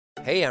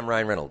Hey, I'm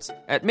Ryan Reynolds.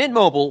 At Mint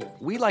Mobile,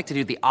 we like to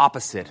do the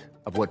opposite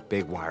of what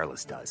Big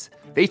Wireless does.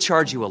 They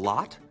charge you a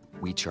lot,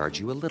 we charge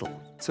you a little.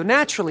 So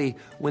naturally,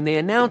 when they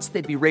announced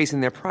they'd be raising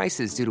their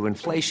prices due to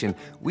inflation,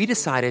 we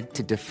decided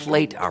to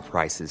deflate our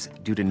prices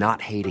due to not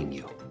hating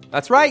you.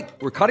 That's right.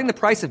 We're cutting the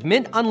price of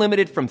Mint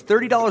Unlimited from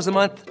 $30 a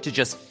month to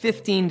just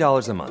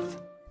 $15 a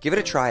month. Give it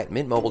a try at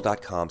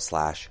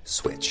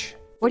mintmobile.com/switch.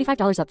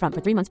 $45 up front for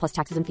 3 months plus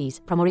taxes and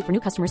fees. Promo rate for new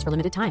customers for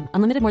limited time.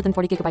 Unlimited more than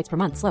 40 gigabytes per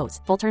month. Slows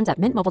full terms at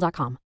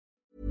mintmobile.com.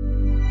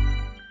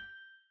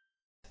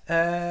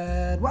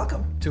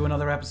 Welcome to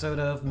another episode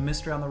of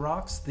Mystery on the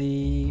Rocks,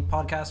 the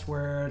podcast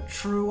where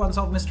true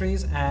unsolved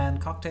mysteries and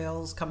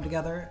cocktails come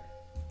together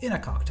in a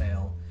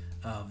cocktail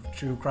of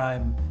true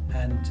crime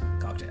and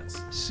cocktails.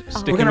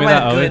 Sticking with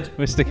that, Owen.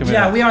 We're sticking with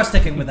that. Yeah, we are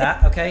sticking with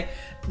that, okay?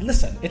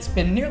 Listen, it's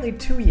been nearly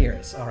 2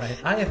 years, all right?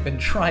 I have been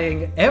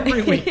trying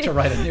every week to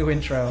write a new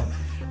intro,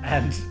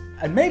 and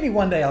maybe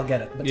one day I'll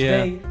get it, but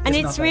today and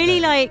it's really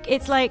like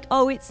it's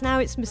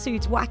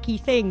Masood's wacky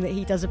thing that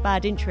he does a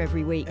bad intro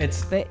every week.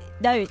 It's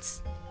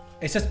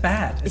just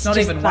bad. It's not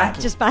just even bad,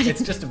 wacky. just bad.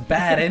 It's just a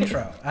bad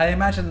intro. I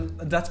imagine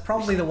that's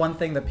probably the one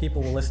thing that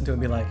people will listen to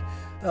and be like,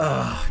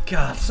 oh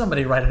God,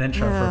 somebody write an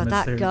intro for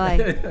that Masood.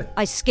 guy.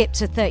 I skipped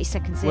to 30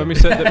 seconds in. When we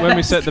set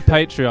the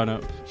Patreon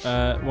up,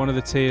 one of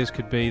the tiers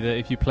could be that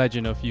if you pledge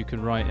enough, you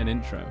can write an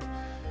intro.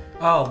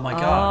 Oh my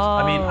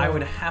God. I mean, I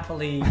would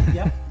happily,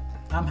 yep,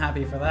 I'm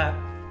happy for that.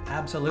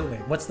 Absolutely.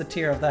 What's the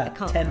tier of that?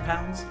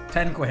 £10?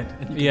 10 quid.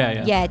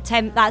 Yeah. Yeah,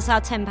 10. That's our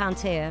 £10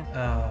 tier.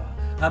 How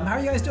are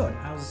you guys doing?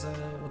 How's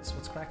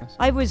what's cracking?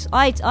 I was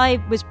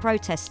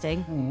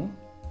protesting.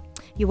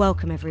 You're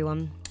welcome,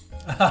 everyone.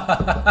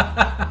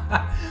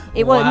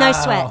 It was no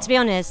sweat. To be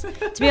honest,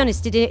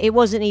 it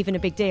wasn't even a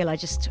big deal. I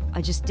just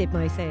did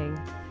my thing.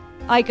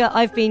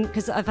 I've been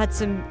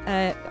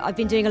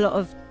doing a lot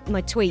of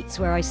my tweets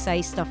where I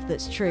say stuff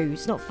that's true.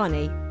 It's not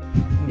funny.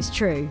 It's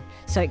true.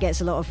 So it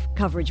gets a lot of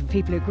coverage from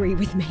people who agree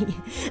with me.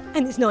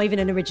 And it's not even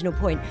an original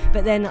point.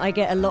 But then I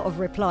get a lot of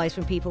replies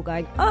from people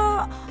going,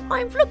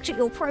 I've looked at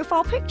your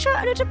profile picture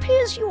and it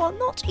appears you are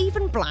not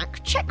even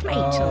black. Checkmate.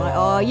 I'm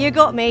like, you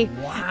got me.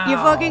 Wow. You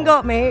fucking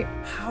got me.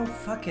 How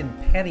fucking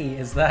petty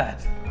is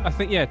that? I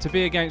think, to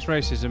be against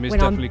racism is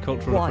definitely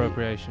cultural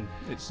appropriation.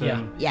 It's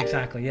yeah,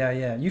 exactly.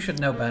 Yeah. You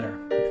should know better.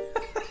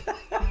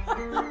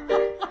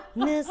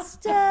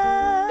 Mystery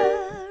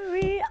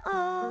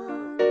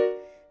on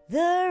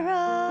the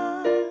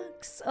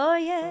rocks, oh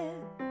yeah.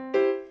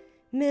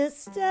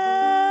 Mystery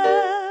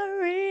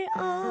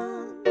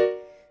on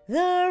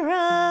the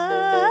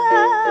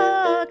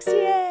rocks,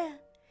 yeah.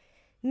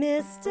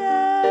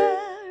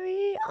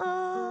 Mystery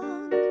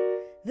on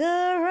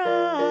the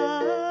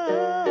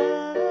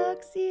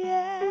rocks,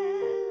 yeah.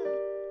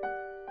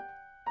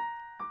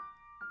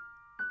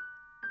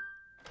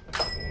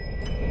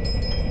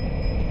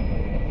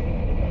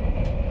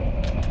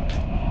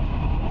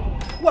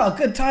 Well,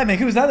 good timing.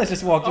 Who's that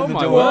just walked in the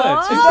door?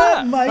 Word. Is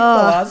that Mike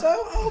Palazzo?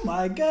 Oh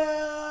my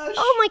gosh.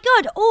 Oh my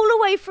God, all the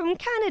way from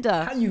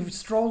Canada. How you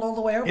strolled all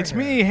the way over It's here?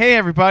 me. Hey,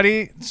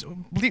 everybody. It's a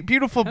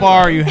beautiful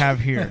bar you have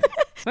here.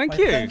 Thank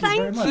you. Thank you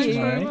very much,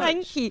 Mike.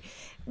 Thank you.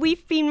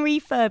 We've been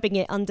refurbing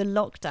it under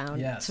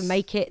lockdown to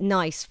make it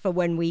nice for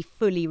when we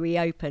fully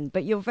reopen,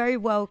 but you're very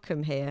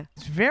welcome here.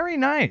 It's very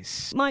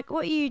nice. Mike,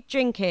 what are you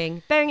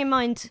drinking? Bearing in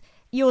mind,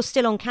 you're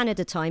still on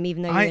Canada time,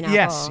 even though you're in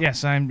our bar.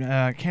 Yes, I'm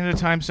Canada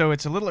time, so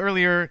it's a little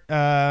earlier,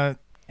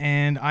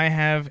 and I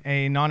have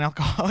a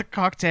non-alcoholic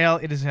cocktail.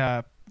 It is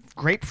a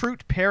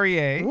grapefruit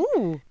Perrier,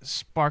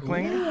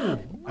 sparkling,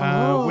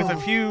 with a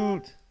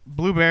few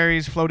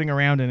blueberries floating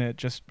around in it.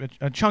 Just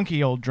a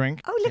chunky old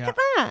drink. Oh, look at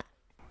that.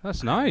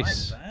 That's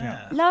nice.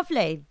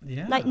 Lovely.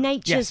 Yeah. Like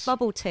nature's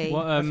bubble tea.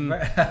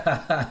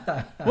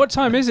 What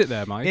time is it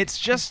there, Mike? It's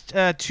just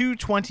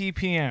 2:20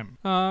 p.m.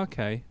 Oh,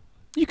 okay.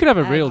 You could have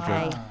a real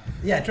drink.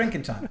 Yeah,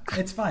 drinking time.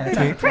 It's fine. It's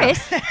after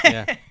Chris?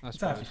 Yeah, that's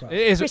It's after 12.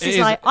 It is. Chris It is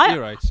is like,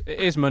 you're right. It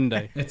is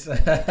Monday. It's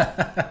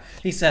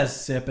he says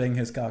sipping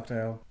his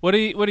cocktail. What are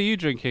you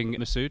drinking,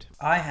 Masood?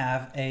 I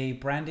have a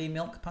brandy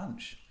milk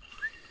punch.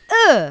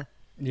 Ugh.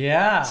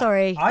 Yeah.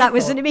 Sorry, I that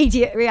was thought- an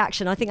immediate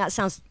reaction. I think that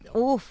sounds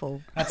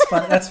awful. That's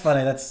funny. That's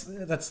funny. That's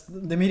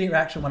the immediate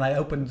reaction when I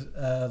opened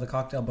the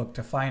cocktail book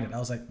to find it. I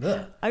was like,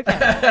 ugh. Okay.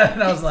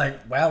 And I was like,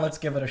 well, let's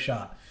give it a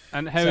shot.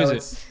 And how is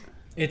it?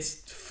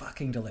 It's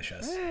fucking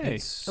delicious. Hey.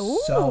 It's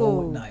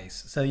so Ooh.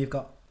 nice. So you've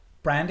got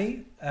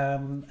brandy,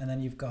 and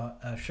then you've got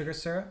sugar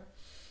syrup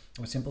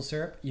or simple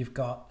syrup. You've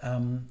got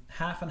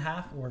half and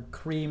half, or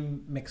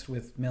cream mixed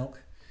with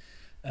milk.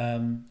 A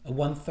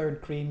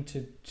 1/3 cream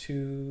to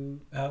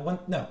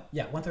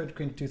 1/3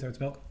 cream to 2/3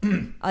 milk.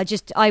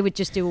 I would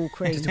just do all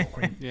cream. Just do all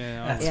cream.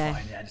 Yeah, That's Yeah.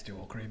 fine. Yeah, just do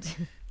all cream.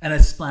 And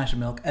a splash of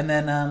milk, and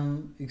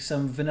then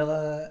some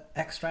vanilla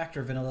extract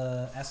or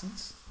vanilla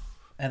essence,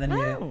 and then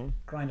you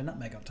grind a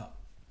nutmeg on top.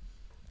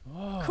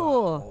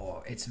 Cool.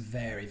 Oh, it's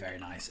very, very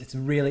nice. It's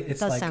really, it's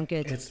Does like, sound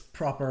good. It's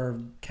proper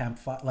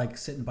campfire, like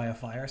sitting by a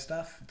fire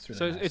stuff. It's really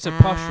So nice. it's a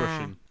posh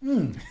Russian.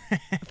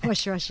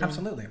 Posh Russian.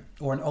 Absolutely.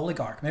 Or an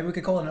oligarch. Maybe we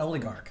could call it an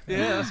oligarch.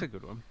 Yeah, that's a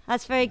good one.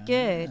 That's very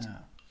good.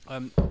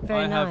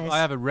 Very nice. I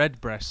have a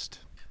Redbreast.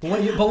 But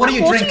what are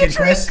you drinking,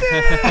 Chris?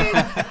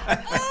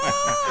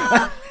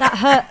 That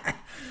hurt.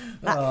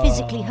 That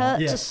physically hurt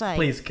Yeah, to say.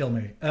 please kill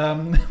me.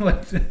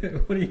 What are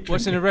you drinking?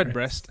 What's in a Chris?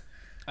 Redbreast?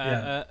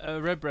 A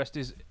Redbreast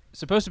is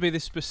supposed to be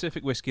this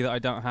specific whiskey that I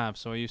don't have,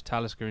 so I use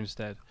Talisker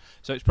instead.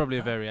 So it's probably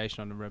a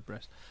variation on a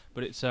Redbreast,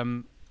 but it's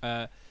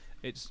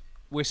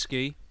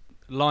whiskey,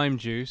 lime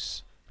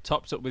juice,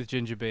 topped up with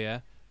ginger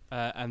beer,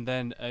 and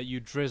then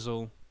you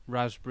drizzle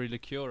raspberry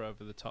liqueur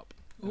over the top.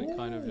 And it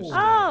kind of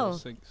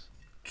just sinks.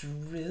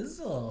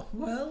 Drizzle.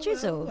 Well,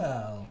 Drizzle.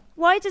 Well.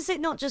 Why does it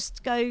not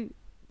just go?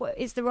 What,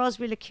 is the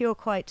raspberry liqueur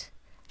quite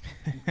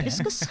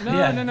viscous? No.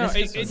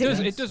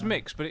 It does Right.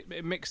 mix, but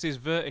it mixes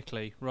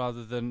vertically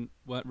rather than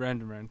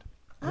round and round.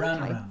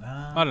 Round Okay. around.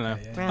 I don't know.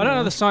 Okay, Round I don't know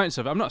and the science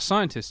of it. I'm not a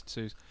scientist,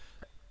 Suze.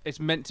 It's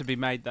meant to be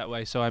made that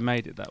way, so I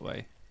made it that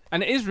way.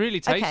 And it is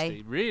really tasty.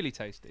 Okay. Really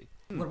tasty.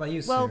 What about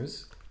you, Well,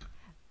 Suze?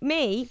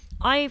 Me,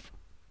 I've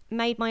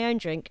made my own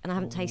drink and I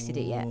haven't tasted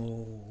it yet.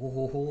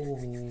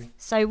 Oh.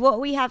 So what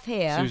we have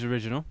here, Suze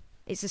original.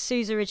 it's a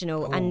Suze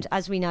original, Oh. and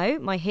as we know,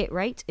 my hit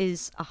rate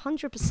is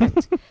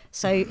 100%.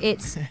 So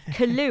it's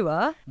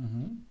Kahlua.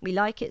 We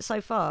like it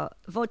so far.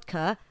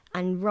 Vodka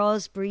and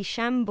raspberry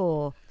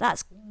Chambord.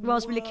 That's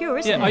raspberry liqueur,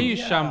 isn't Yeah, it? I use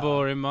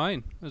Chambord in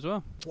mine as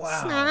well.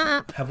 Wow.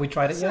 Snap. Have we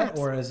tried it Snaps. yet,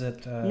 or is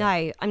it? No,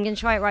 I'm going to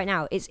try it right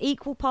now. It's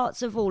equal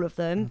parts of all of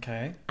them,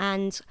 Okay.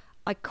 and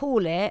I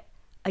call it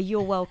a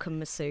 "You're Welcome"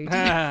 Masood.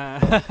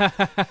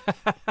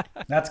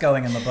 That's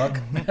going in the book.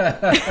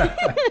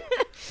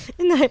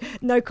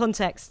 no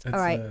context. All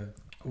right.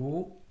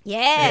 Ooh.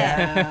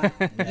 Yeah.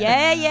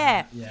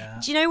 Yeah. Yeah.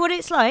 Do you know what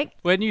it's like?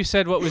 When you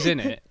said what was in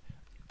it,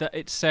 that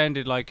it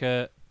sounded like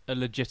a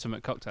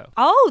legitimate cocktail.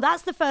 Oh,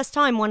 that's the first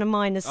time one of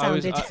mine has I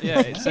was- sounded. yeah,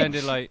 it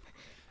sounded like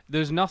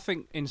there's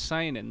nothing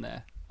insane in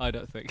there. I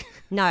don't think.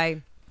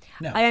 No.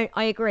 No.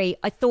 I agree.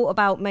 I thought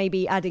about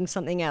maybe adding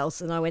something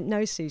else, and I went,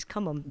 "No, Suze,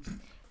 come on."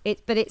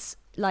 But it's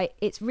like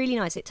it's really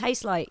nice. It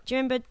tastes like. Do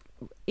you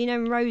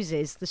remember,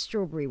 Roses, the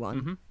strawberry one?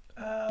 Mm-hmm.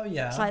 Oh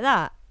yeah. It's like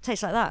that.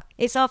 Tastes like that.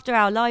 It's after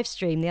our live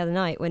stream the other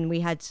night when we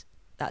had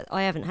that.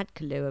 I haven't had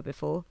Kahlua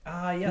before.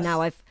 Ah yes.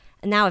 Now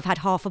I've had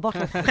half a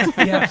bottle.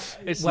 Yeah.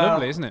 It's Well,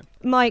 lovely, isn't it?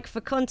 Mike,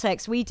 for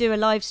context, we do a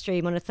live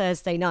stream on a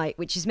Thursday night,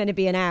 which is meant to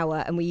be an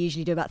hour, and we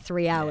usually do about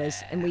 3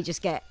 hours, and we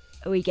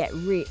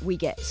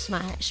get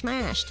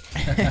smashed.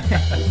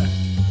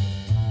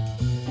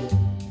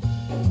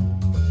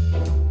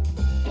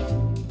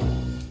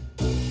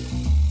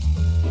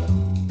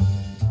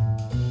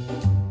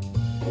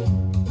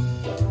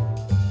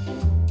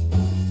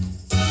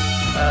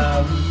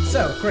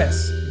 So,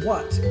 Chris,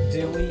 what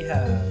do we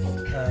have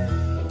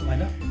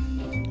lined up?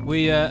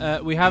 We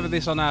have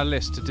this on our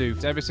list to do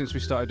ever since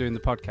we started doing the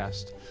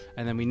podcast,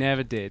 and then we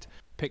never did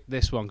pick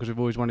this one because we've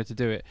always wanted to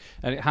do it,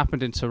 and it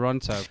happened in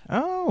Toronto.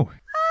 Oh.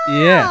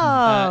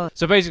 Yeah.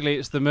 So basically,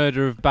 it's the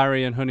murder of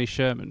Barry and Honey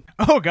Sherman.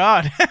 Oh,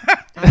 God.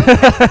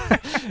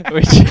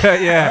 Which and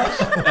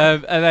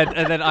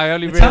then I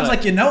only It realized sounds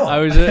like you know him. I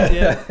was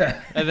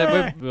and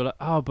then we were like,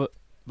 oh, but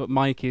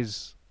Mike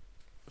is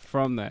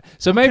from there,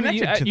 so maybe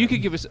connected to you them.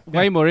 could give us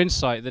way more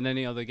insight than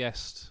any other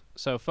guest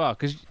so far,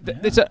 because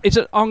it's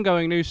an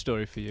ongoing news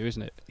story for you,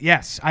 isn't it?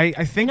 Yes, I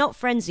They're think not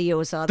friends of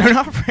yours, are they? they're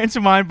not friends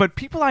of mine, but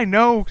people I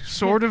know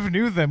sort of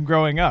knew them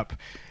growing up,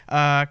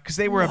 because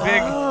they were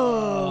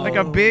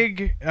a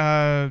big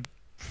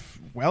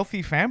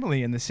wealthy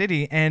family in the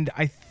city, and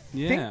I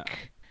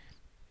think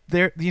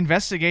the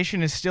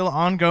investigation is still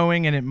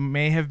ongoing, and it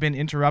may have been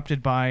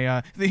interrupted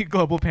by the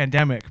global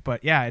pandemic.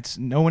 But yeah,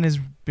 no one has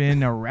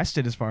been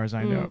arrested as far as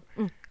I know.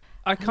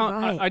 I can't.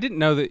 Right. I didn't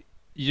know that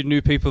you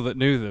knew people that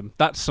knew them.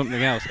 That's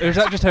something else. Or is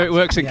that just how it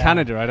works in Yeah.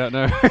 Canada? I don't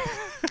know.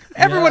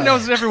 Everyone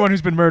knows everyone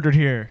who's been murdered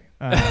here.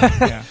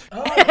 Yeah.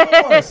 Oh,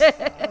 of course.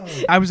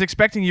 I was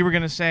expecting you were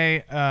going to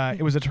say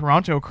it was a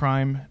Toronto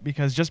crime,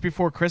 because just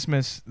before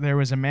Christmas, there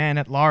was a man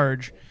at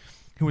large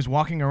who was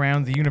walking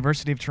around the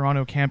University of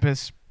Toronto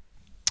campus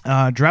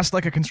dressed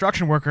like a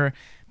construction worker,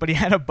 but he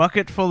had a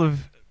bucket full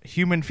of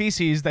human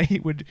feces that he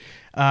would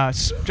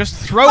just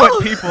throw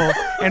at people.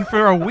 And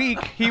for a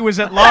week, he was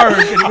at large,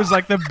 and it was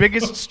like the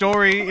biggest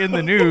story in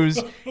the news.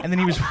 And then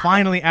he was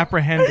finally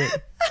apprehended.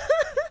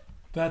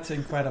 That's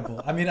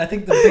incredible. I mean, I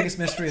think the biggest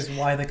mystery is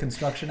why the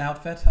construction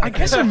outfit. I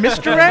guess a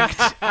misdirect?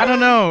 I don't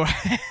know.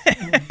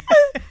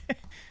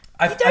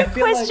 I Don't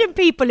feel question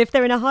people if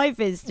they're in a high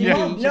vis, do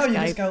Yeah. you? No, you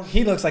just go.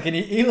 He looks like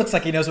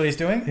he knows what he's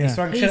doing. Yeah. He's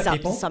throwing He's shit up at to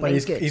people, something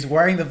but good. he's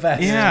wearing the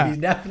vest. Yeah. He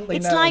definitely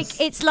knows.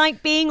 It's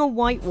like being a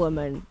white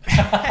woman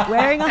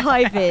wearing a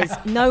high vis.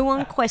 No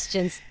one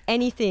questions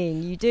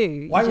anything you do.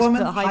 You White just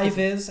woman, put a high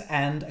vis,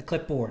 and a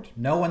clipboard.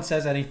 No one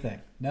says anything.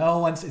 No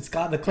one's. It's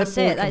got the That's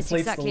clipboard it, that's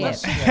completes exactly the it.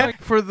 list. Yeah.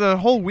 For the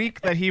whole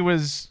week that he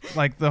was,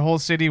 like, the whole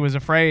city was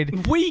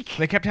afraid, Week.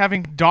 they kept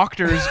having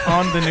doctors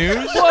on the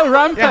news. What a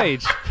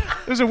rampage!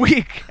 It was a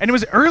week, and it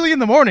was early in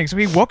the morning, so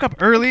he woke up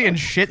early and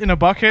shit in a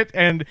bucket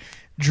and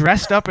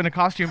dressed up in a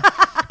costume.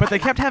 But they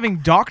kept having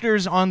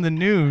doctors on the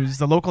news,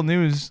 the local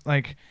news,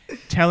 like,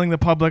 telling the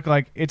public,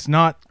 like, it's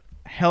not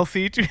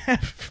healthy to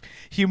have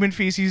human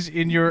feces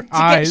in your To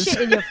eyes. get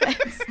shit in your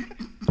face.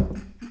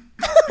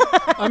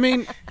 I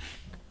mean,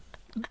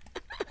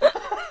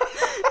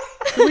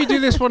 can we do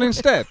this one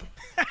instead?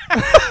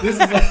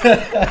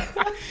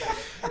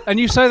 And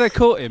you say they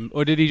caught him,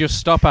 or did he just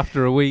stop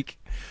after a week?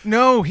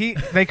 No,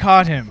 they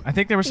caught him. I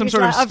think there was some was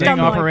sort of like, "I've sting done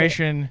my bit."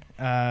 operation.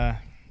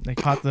 They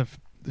caught the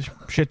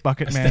shit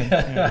bucket man.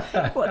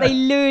 Yeah. What, they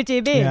lured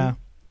him in? Yeah.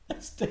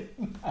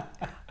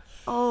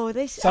 Oh,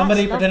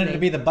 Somebody that's pretended lovely. to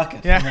be the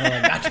bucket. Yeah. And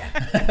they're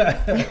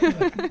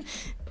like, gotcha.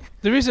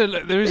 There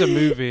is a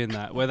movie in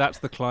that where that's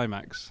the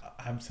climax.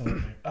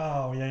 Absolutely.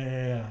 Oh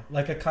yeah.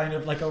 Like a kind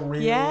of like a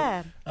real.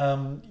 Yeah.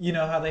 You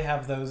know how they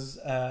have those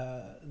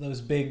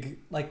big,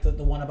 like the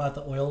one about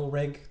the oil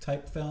rig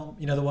type film.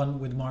 You know, the one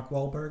with Mark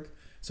Wahlberg.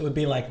 So it'd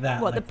be like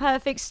that. What, like, the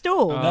perfect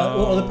storm?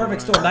 No, or the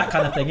perfect storm, that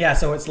kind of thing. Yeah,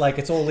 so it's like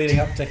it's all leading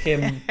up to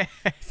him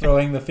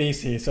throwing the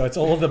feces. So it's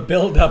all the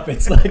build up.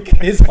 It's like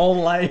his whole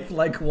life,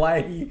 like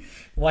why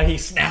he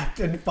snapped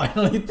and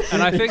finally.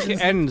 And I think it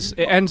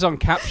ends on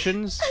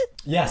captions.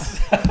 Yes.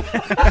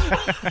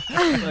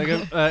 Like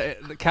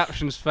the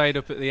captions fade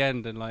up at the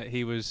end, and like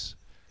he was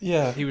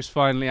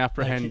finally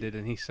apprehended,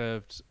 and he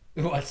served.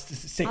 What,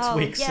 6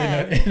 weeks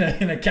yeah.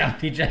 in a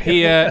county jail.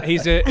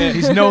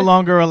 He's no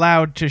longer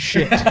allowed to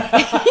shit.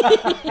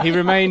 he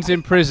remains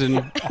in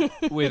prison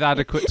with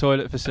adequate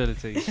toilet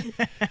facilities.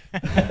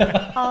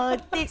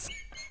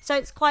 So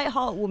it's quite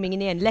heartwarming in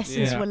the end.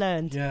 Lessons were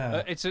learned.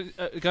 Yeah. It's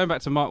going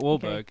back to Mark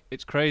Wahlberg.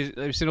 It's crazy.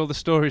 Have you seen all the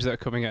stories that are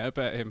coming out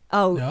about him?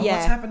 Oh, No, yeah.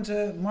 what's happened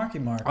to Marky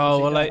Mark? Oh, Was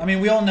well, he- like- I mean,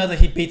 we all know that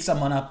he beat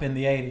someone up in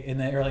the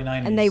early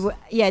 90s. And they were,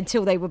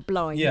 until they were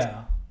blind.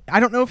 Yeah. I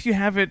don't know if you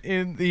have it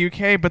in the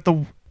UK, but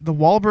the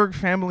Wahlberg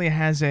family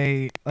has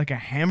a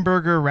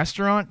hamburger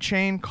restaurant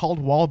chain called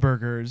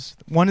Wahlburgers.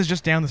 One is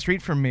just down the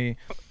street from me.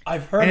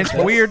 I've heard And of it's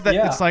this. weird that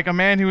Yeah. it's like a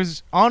man who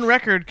is on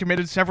record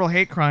committed several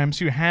hate crimes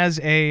who has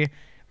a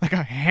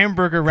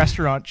hamburger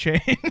restaurant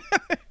chain.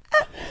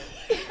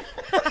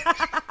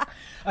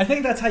 I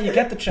think that's how you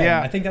get the chain.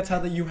 Yeah. I think that's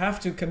how you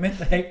have to commit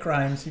the hate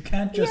crimes. You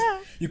can't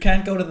you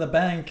can't go to the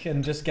bank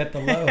and just get the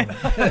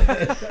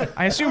loan.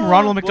 I assume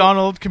Ronald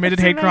McDonald committed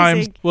That's hate crimes.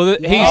 amazing. Well,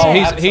 Oh,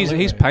 he's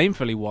absolutely.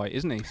 painfully white,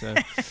 isn't he? So,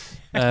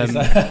 He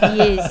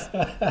is.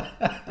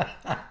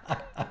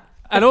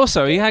 and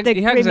also he hangs out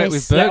grimace.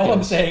 with Yeah, burglars.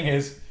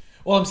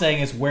 all I'm saying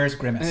is, where's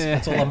Grimace?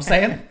 That's all I'm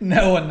saying.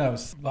 No one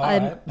knows. All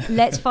right.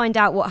 Let's find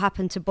out what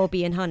happened to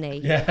Bobby and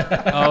Honey.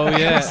 Oh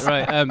yeah,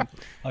 right.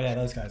 Oh yeah,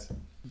 those guys.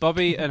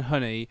 Bobby and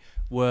Honey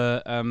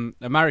were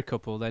a married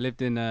couple. They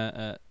lived in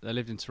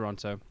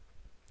Toronto.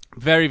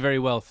 Very, very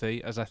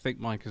wealthy, as I think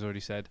Mike has already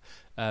said.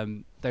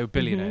 They were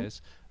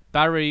billionaires.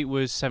 Barry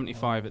was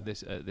 75 at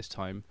this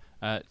time.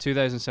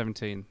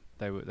 2017,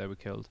 they were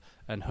killed,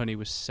 and Honey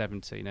was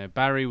 70. Now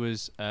Barry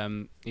was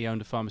he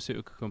owned a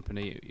pharmaceutical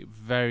company,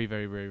 very,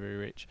 very, very, very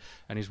rich,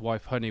 and his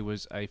wife Honey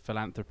was a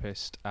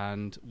philanthropist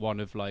and one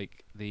of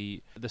like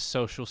the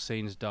social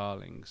scene's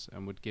darlings,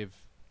 and would give.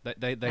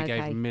 They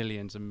gave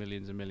millions and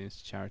millions and millions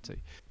to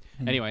charity.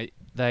 Anyway,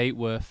 they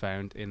were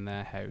found in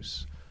their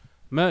house,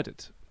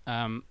 murdered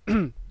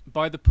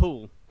by the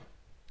pool.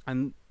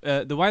 And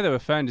the way they were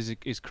found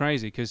is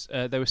crazy because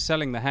they were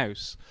selling the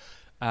house,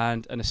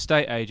 and an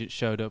estate agent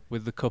showed up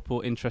with the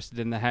couple interested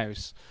in the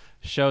house,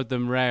 showed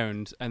them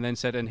round, and then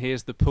said, "And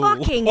here's the pool."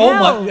 Fucking Oh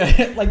hell.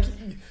 my! Like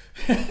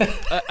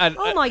And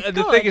the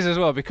God. thing is as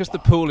well, because the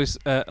pool is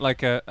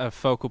like a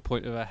focal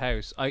point of a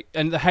house,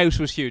 and the house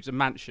was huge, a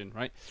mansion,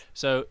 right?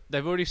 So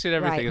they've already seen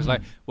everything. Right. It's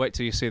like, wait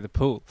till you see the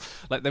pool.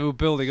 Like they were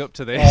building up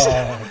to this,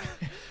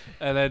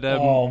 and then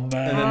oh man!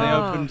 and then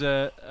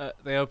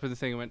they opened the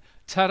thing and went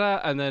ta-da,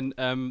 and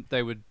then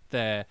they were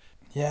there.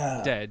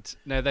 Yeah. Dead.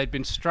 Now they'd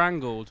been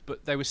strangled,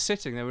 but they were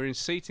in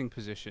seating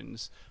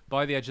positions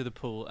by the edge of the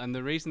pool, and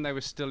the reason they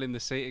were still in the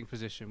seating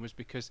position was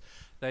because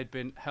they'd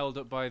been held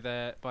up by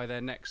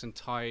their necks and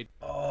tied.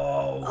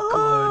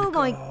 Oh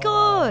my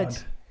God.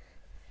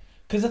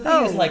 Because the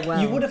thing is, Oh, like, you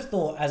well. would have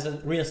thought as a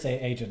real estate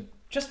agent,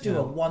 just do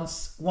it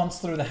once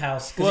through the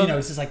house. Because, Well- you know,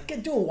 it's just like,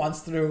 do it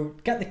once through,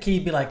 get the key,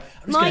 be like,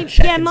 I'm just going to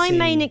check and My see.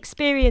 main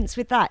experience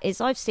with that is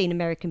I've seen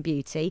American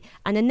Beauty,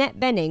 and Annette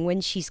Bening,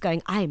 when she's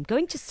going, I am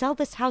going to sell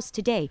this house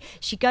today,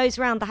 she goes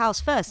around the house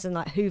first and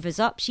like hoovers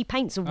up. She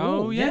paints a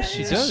wall. Oh yes,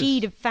 she Yeah. does.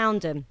 She'd have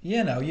found him.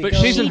 You know, you But go,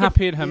 she's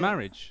unhappy in her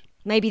marriage.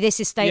 Maybe this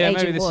estate Yeah, agent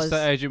maybe this was.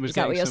 estate agent was Is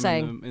that what getting you're some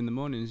saying? in the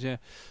mornings. Yeah.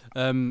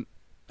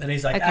 and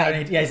he's like,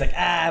 Okay. he's like,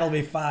 it'll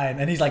be fine.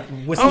 And he's like,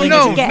 whistling. no,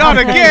 as he's- Get not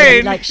up early,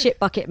 again. like shit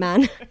bucket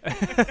man.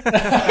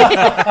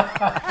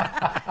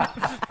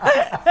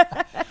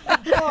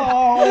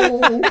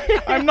 Oh,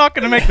 I'm not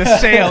going to make the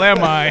sale, am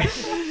I?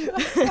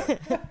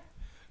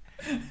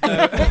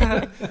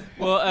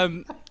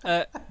 Well,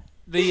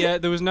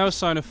 there was no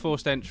sign of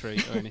forced entry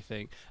or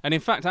anything, and in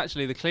fact,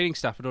 actually, the cleaning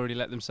staff had already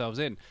let themselves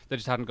in. They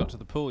just hadn't got to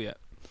the pool yet.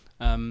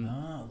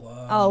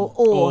 Oh,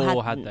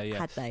 or had they? Yeah.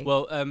 Had they?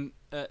 Well,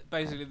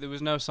 basically, there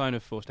was no sign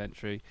of forced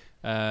entry,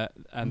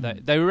 and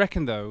they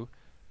reckon though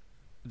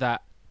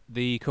that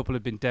the couple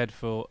had been dead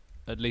for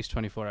at least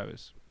 24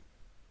 hours.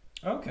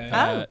 okay.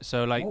 Oh.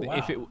 So, like, Oh, wow.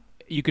 if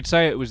you could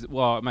say it was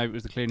maybe it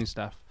was the cleaning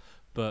staff,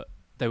 but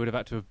they would have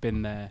had to have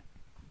been there,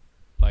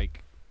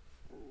 like.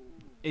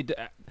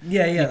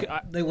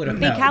 They would have.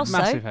 Big house,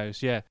 massive though.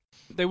 house, yeah.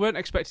 They weren't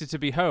expected to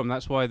be home.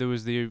 That's why there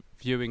was the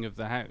viewing of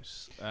the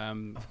house.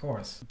 Of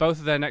course. Both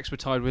of their necks were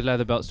tied with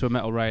leather belts to a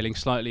metal railing,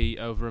 slightly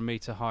over a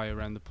metre high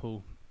around the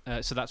pool.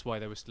 So that's why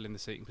they were still in the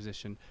seating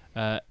position.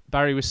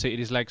 Barry was seated,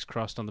 his legs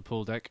crossed on the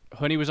pool deck.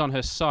 Honey was on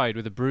her side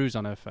with a bruise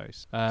on her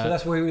face. So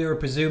that's where we were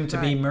presumed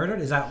to be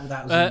murdered? Is that was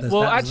well, that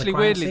was actually, the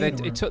crime weirdly,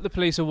 scene, it took the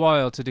police a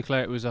while to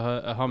declare it was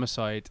a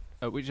homicide,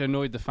 which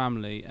annoyed the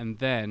family. And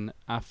then,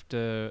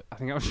 after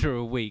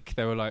a week,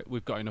 they were like,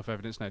 "We've got enough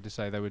evidence now to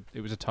say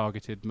it was a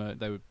targeted murder.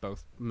 They were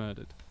both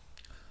murdered."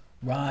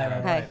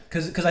 Right.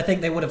 Because I think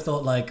they would have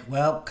thought like,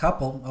 well,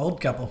 old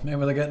couple,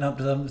 maybe they're getting up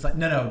to them. It's like,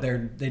 no,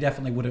 they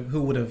definitely would have.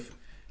 Who would have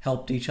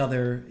helped each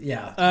other?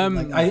 Yeah.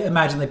 I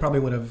imagine they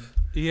probably would have.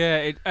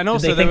 Yeah, and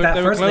also did they think that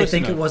they were first? close They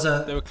think enough. it was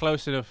a. They were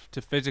close enough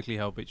to physically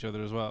help each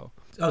other as well.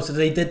 Oh, so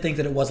they did think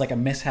that it was like a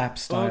mishap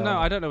style. Well, no,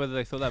 I don't know whether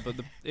they thought that, but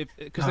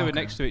because they were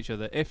next to each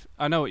other. If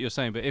I know what you're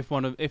saying, but if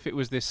it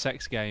was this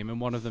sex game and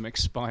one of them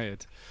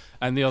expired,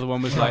 and the other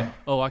one was like,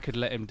 "Oh, I could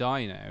let him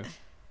die now.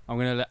 I'm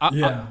gonna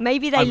let."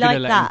 Maybe they I'm like gonna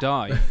let that. him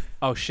die.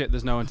 Oh shit!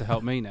 There's no one to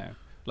help me now.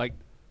 Like,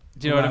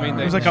 do you know what I mean?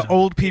 It was like an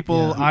old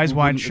people, eyes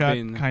wide wouldn't have shut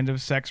been- kind of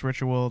sex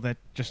ritual that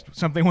just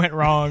something went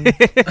wrong by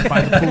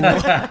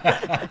the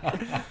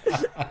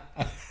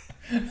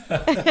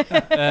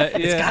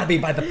It's got to be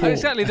by the pool.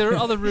 Exactly. There are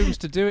other rooms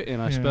to do it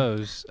in, I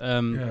suppose.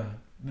 Yeah.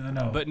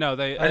 No. But no,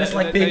 I just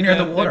like being near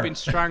the water. They've been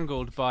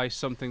strangled by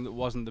something that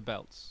wasn't the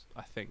belts,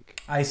 I think.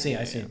 I see.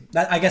 I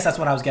guess that's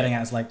what I was getting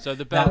at. Is like, So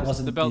the that belts,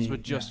 wasn't the belts were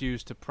just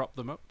used to prop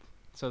them up,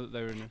 so that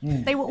they were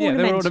in. They were Yeah, ornamental.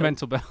 they were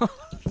ornamental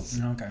belts.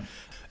 Okay.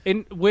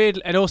 In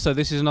weird, and also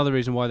this is another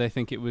reason why they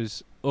think it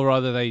was, or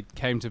rather they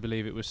came to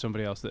believe it was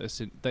somebody else.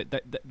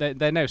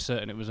 They're now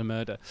certain it was a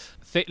murder.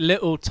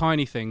 Little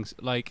tiny things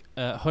like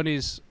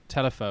Honey's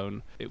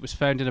telephone. It was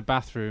found in a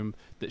bathroom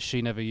that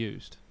she never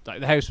used.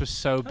 Like the house was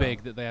so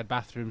big that they had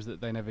bathrooms that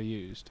they never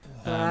used.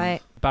 Right.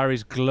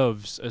 Barry's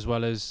gloves, as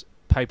well as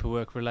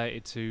paperwork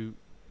related to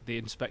the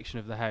inspection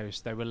of the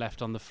house, they were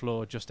left on the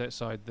floor just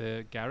outside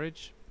the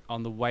garage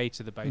on the way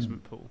to the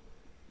basement pool.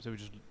 So we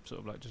just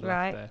sort of like just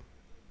left there.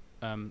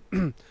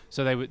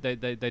 So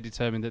they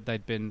determined that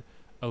they'd been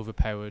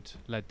overpowered,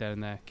 led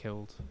down there,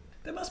 killed.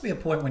 There must be a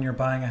point when you're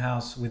buying a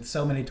house with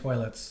so many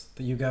toilets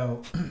that you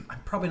go,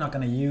 I'm probably not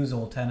going to use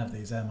all 10 of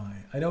these, am I?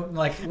 I don't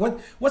like.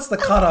 What's the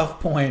cutoff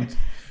point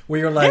where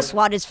you're like? This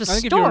one is for I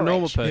think storage. if you're a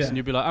normal person,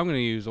 you'd be like, I'm going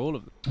to use all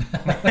of them.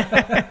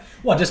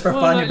 Well, just for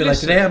fun, you'd be like,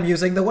 today I'm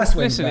using the West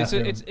Wing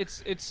bathroom.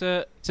 It's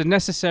a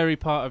necessary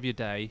part of your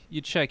day.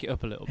 You'd shake it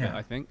up a little bit,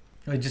 I think.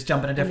 Or you just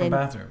jump in a different then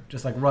bathroom,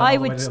 just like run I all the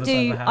way would to the other side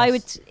of do. the house. I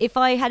would if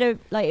I had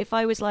if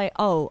I was like,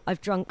 oh,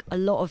 I've drunk a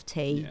lot of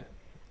tea,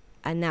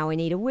 and now I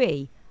need a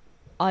wee.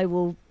 I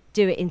will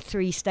do it in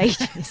 3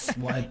 stages,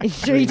 in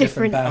 3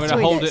 different I'm bathrooms.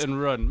 going to hold toilets. it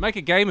and run. Make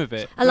a game of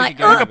it. And like,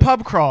 like a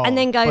pub crawl, and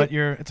then go, but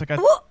it's like a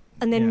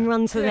and then Yeah.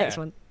 run to the next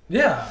one.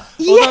 Yeah.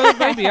 Although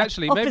maybe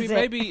Opposite.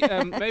 maybe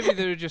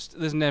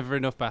there's never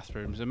enough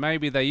bathrooms, and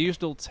maybe they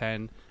used all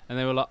 10, and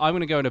they were like, I'm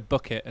going to go in a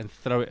bucket and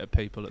throw it at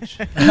people.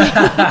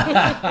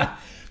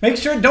 Make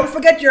sure, don't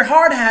forget your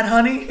hard hat,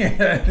 honey.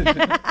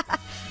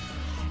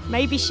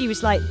 Maybe she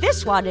was like,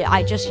 this one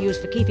I just use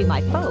for keeping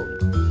my phone.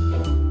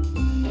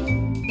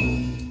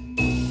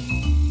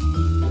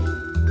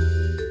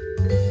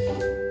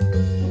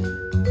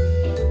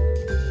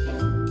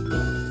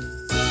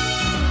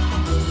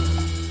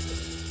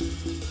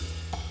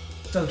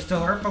 So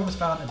her phone was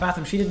found in a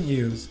bathroom she didn't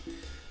use.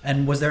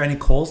 And was there any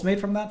calls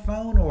made from that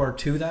phone or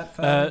to that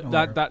phone?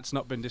 That's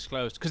not been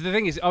disclosed. Because the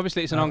thing is,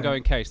 obviously, it's an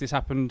ongoing case. This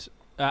happened,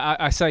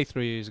 I say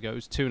 3 years ago. It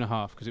was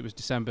 2.5 because it was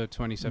December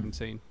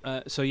 2017.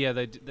 So yeah,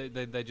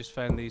 they just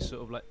found these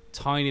sort of like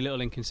tiny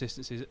little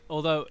inconsistencies.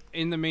 Although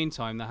in the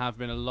meantime, there have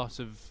been a lot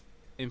of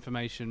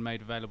information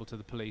made available to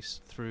the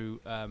police through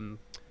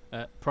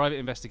private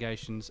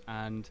investigations,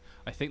 and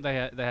I think they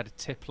had a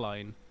tip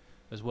line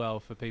as well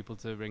for people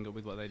to ring up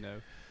with what they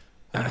know.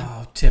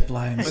 Oh, tip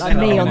lines. Like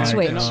me on They're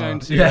Twitch. not going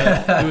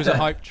to, it was a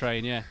hype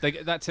train, yeah.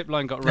 That tip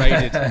line got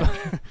raided.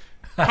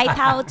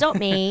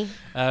 PayPal.me.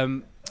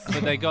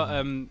 But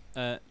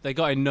they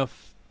got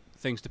enough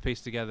things to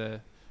piece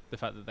together the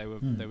fact that they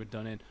were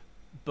done in.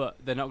 But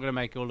they're not going to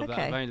make all of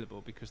that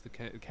available because the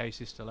case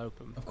is still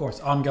open. Of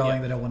course,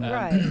 ongoing. They don't want to.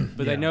 Right.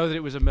 But they know that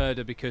it was a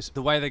murder because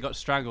the way they got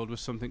strangled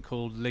was something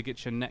called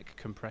ligature neck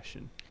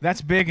compression.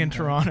 That's big in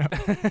Toronto.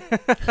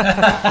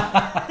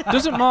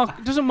 Doesn't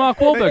Mark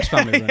Wahlberg's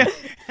family run it?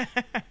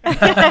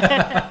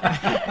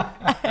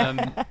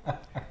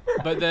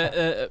 But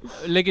the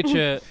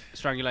ligature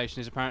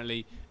strangulation is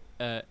apparently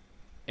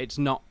it's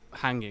not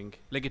hanging.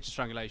 Ligature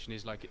strangulation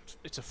is like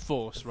it's a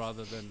force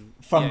rather than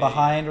from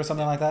behind or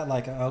something like that.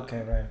 Like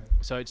okay, right.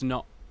 So it's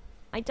not.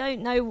 I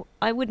don't know.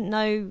 I wouldn't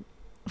know.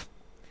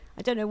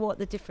 I don't know what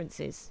the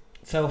difference is.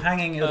 So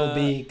hanging it'll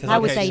be. Cause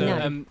How would they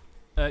know?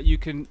 You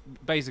can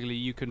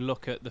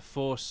look at the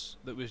force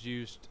that was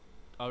used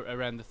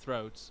around the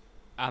throat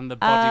and the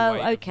body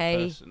weight of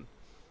the person.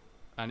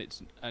 and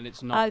it's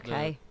not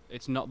Okay.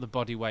 it's not the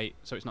body weight,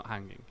 so it's not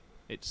hanging.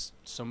 It's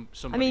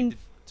somebody mean,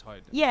 tied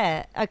it.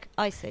 Yeah,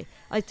 I see.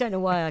 I don't know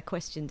why I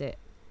questioned it.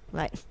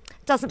 Like,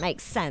 doesn't make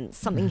sense.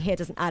 Something here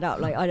doesn't add up.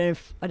 Like, I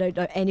don't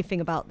know anything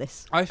about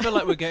this. I feel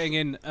like we're getting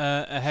in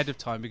ahead of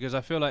time, because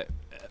I feel like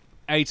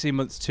 18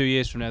 months, 2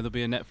 years from now, there'll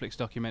be a Netflix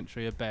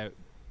documentary about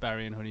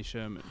Barry and Honey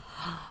Sherman.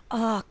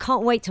 Oh,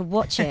 can't wait to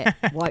watch it.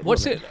 White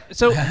What's woman. it?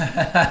 So,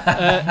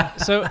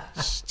 so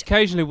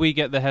occasionally we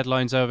get the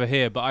headlines over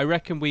here, but I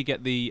reckon we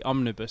get the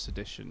omnibus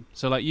edition.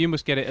 So, like, you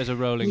must get it as a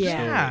rolling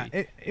Yeah.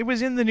 story. Yeah, it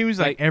was in the news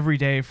like every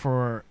day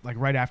for like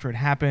right after it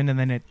happened, and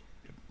then it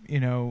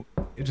was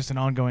just an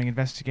ongoing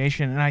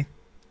investigation. And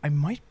I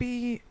might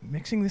be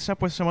mixing this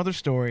up with some other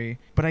story,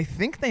 but I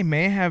think they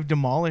may have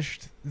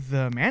demolished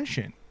the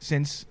mansion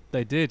since.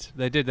 They did.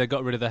 They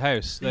got rid of the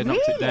house. They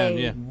knocked it down.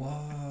 Really? Yeah.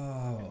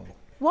 Whoa.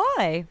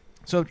 Why?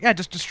 So yeah,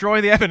 just destroy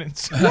the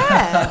evidence.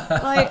 Yeah,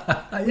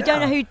 like we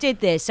don't know who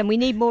did this, and we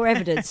need more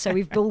evidence, so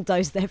we've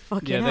bulldozed their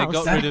fucking Yeah, they house.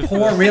 got That rid of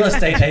poor real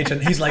estate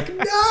agent. He's like,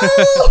 no.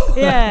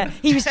 Yeah,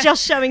 he was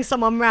just showing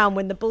someone round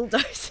when the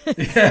bulldozers.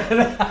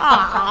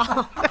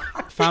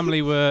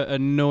 Family were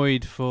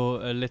annoyed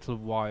for a little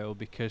while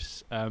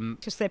because.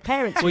 Just their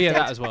parents. Well, were yeah,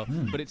 dead. that as well.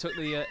 But it took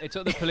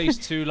the police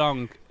too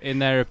long, in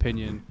their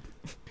opinion,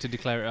 to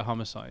declare it a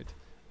homicide,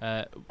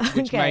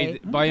 which Okay.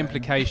 by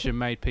implication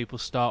made people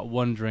start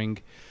wondering,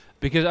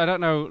 because I don't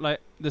know, like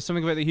there's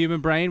something about the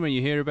human brain when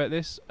you hear about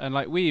this, and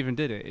like we even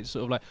did it. It's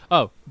sort of like,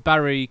 oh,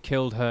 Barry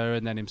killed her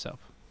and then himself,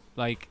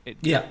 like That's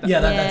Yeah.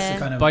 the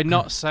kind of by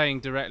not saying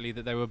directly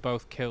that they were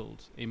both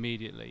killed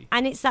immediately.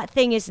 And it's that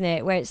thing, isn't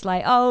it, where it's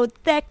like, oh,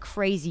 they're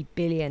crazy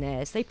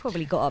billionaires. They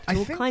probably got up to I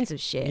all think- kinds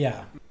of shit.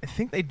 Yeah. I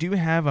think they do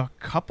have a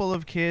couple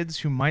of kids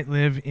who might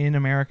live in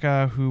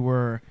America who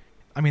were.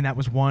 I mean, that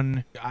was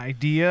one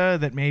idea,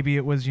 that maybe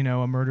it was, a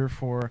murder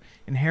for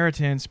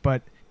inheritance.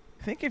 But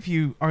I think if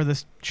you are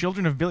the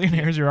children of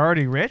billionaires, you're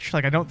already rich.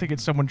 Like, I don't think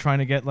it's someone trying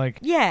to get, like...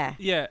 Yeah.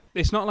 Yeah,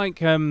 it's not like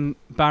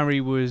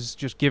Barry was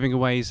just giving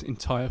away his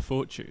entire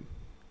fortune.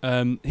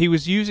 He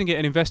was using it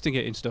and investing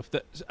it in stuff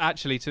that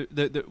actually,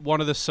 that one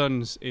of the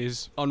sons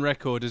is on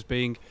record as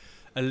being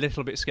a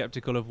little bit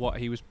skeptical of what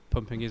he was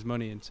pumping his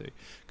money into,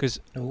 because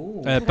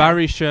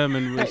Barry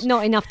Sherman was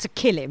Not enough to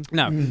kill him.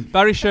 no.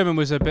 Barry Sherman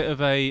was a bit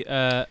of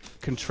a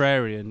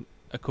contrarian,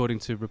 according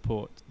to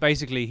report.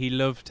 Basically, he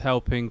loved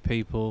helping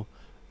people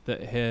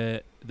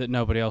that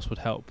nobody else would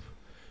help,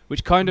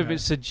 which kind of it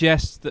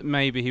suggests that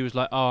maybe he was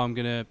like, oh, I'm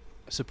gonna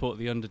support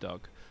the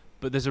underdog.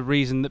 But there's a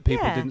reason that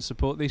people Yeah. didn't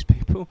support these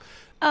people.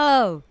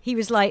 Oh, he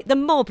was like, the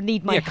mob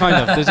need my Yeah, help. kind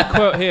of. There's a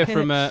quote here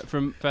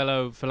from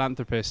fellow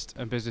philanthropist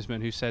and businessman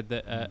who said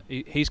that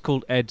he's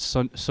called Ed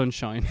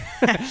Sunshine,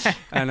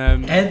 and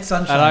Ed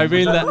Sunshine. and I Was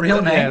mean that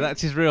real name? Yeah,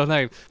 that's his real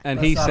name. And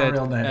That's he not a said,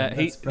 real name.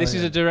 That's this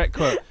is a brilliant. direct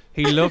quote.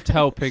 He loved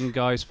helping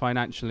guys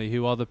financially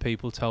who other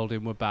people told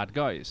him were bad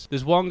guys.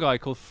 There's one guy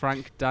called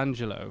Frank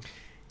D'Angelo.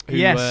 Who,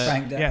 Yes.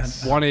 Frank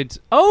Yes. wanted.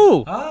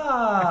 Oh,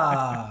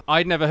 Ah.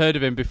 I'd never heard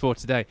of him before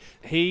today.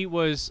 He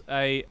was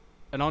an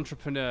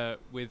entrepreneur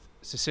with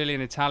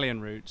Sicilian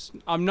Italian roots.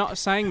 I'm not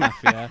saying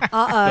mafia.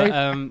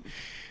 Uh-oh.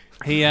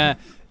 But,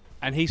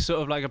 he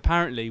sort of like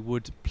apparently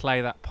would play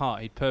that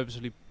part. He'd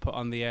purposely put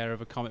on the air of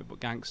a comic book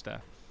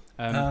gangster.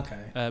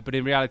 Okay. But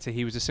in reality,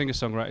 he was a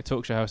singer-songwriter,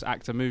 talk show host,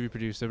 actor, movie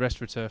producer,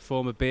 restaurateur,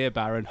 former beer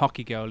baron,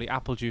 hockey goalie,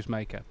 apple juice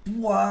maker.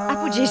 What?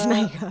 Apple juice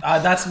maker.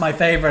 That's my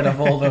favorite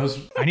of all those.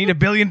 I need $1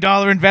 billion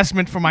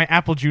investment for my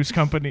apple juice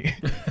company.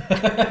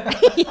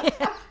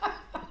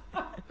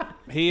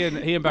 He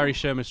and Barry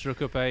Sherman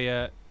struck up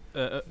a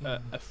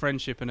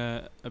friendship and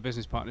a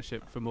business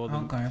partnership for more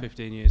than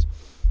 15 years.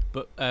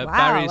 But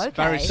Wow, okay.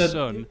 Barry's So-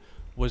 son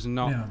was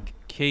not Yeah.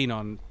 keen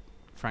on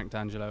Frank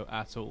D'Angelo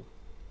at all.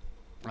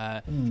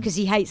 Because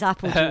he hates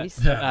apple juice.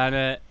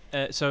 Yeah.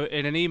 And so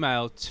in an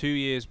email 2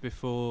 years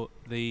before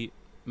the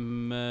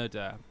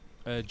murder,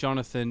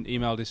 Jonathan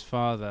emailed his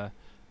father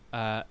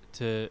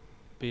to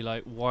be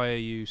like, why are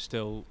you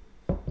still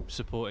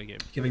supporting him?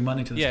 Giving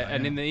money to this guy.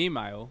 And in the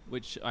email,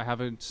 which I have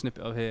a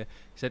snippet of here,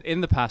 he said,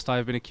 in the past I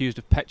have been accused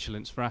of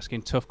petulance for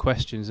asking tough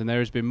questions, and there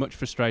has been much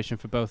frustration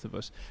for both of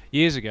us.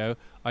 Years ago,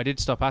 I did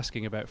stop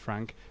asking about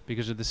Frank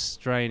because of the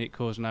strain it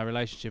caused in our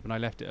relationship, and I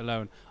left it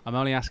alone. I'm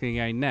only asking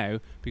again now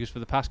because for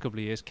the past couple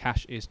of years,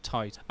 cash is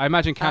tight. I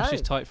imagine cash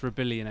is tight for a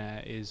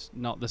billionaire is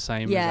not the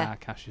same Yeah. as our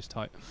cash is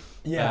tight.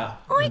 Yeah.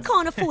 I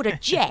can't afford a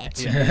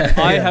jet.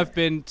 I have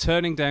been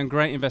turning down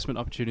great investment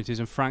opportunities,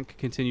 and Frank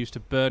continues to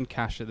burn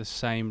cash at the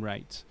same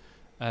rate.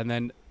 And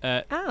then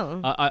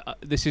Oh.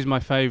 this is my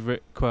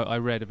favourite quote I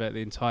read about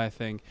the entire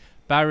thing.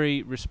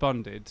 Barry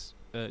responded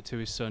to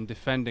his son,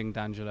 defending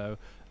D'Angelo,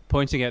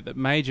 pointing out that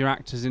major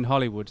actors in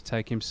Hollywood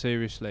take him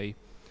seriously,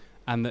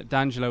 and that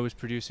D'Angelo was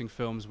producing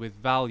films with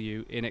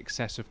value in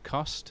excess of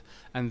cost.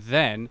 And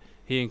then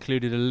he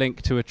included a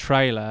link to a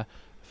trailer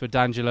for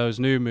D'Angelo's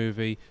new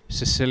movie,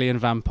 Sicilian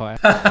Vampire.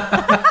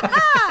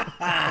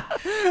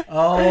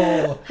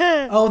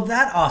 Oh,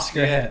 that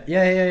Oscar hit.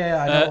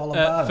 Yeah. I know all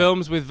about it.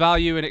 Films with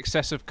value in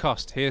excess of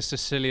cost. Here's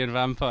Sicilian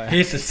Vampire.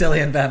 He's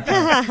Sicilian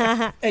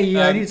Vampire.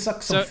 Hey, I need to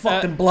suck some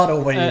fucking blood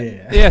over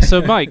here. Yeah.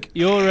 So, Mike,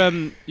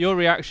 your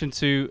reaction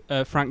to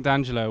Frank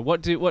D'Angelo.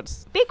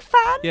 What's Big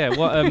fan. Yeah.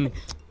 What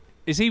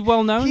is he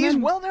well known? He's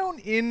then? well known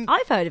in.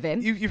 I've heard of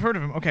him. You've heard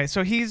of him. Okay,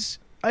 so he's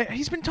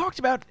been talked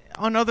about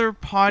on other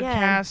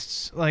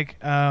podcasts like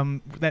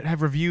that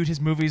have reviewed his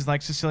movies,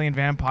 like Sicilian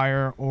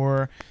Vampire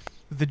or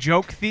The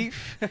Joke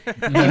Thief.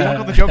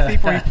 The Joke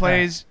Thief, where he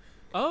plays.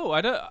 Oh,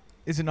 I don't.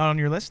 Is it not on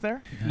your list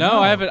there? No,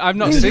 I haven't. I've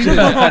not seen it.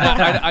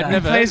 I'd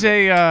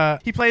never.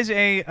 He plays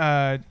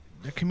a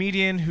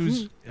comedian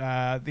who's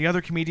the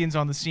other comedians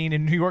on the scene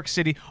in New York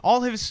City.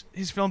 All his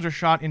films are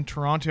shot in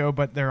Toronto,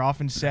 but they're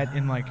often set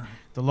in like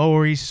the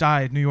Lower East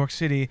Side, New York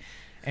City,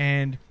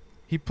 and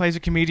he plays a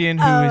comedian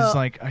who is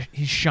like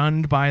he's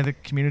shunned by the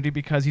community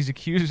because he's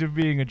accused of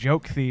being a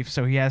joke thief.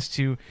 So he has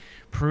to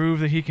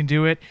prove that he can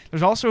do it.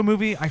 There's also a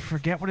movie, I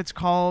forget what it's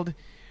called,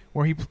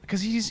 where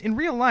because he's in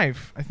real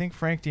life. I think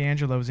Frank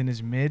D'Angelo is in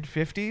his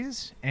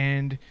mid-50s,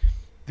 and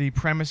the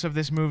premise of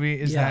this movie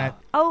is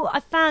that. Oh, I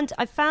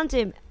found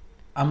him.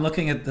 I'm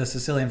looking at the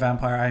Sicilian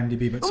Vampire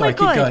IMDb, but Oh sorry,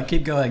 my God.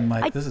 keep going,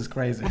 Mike. This is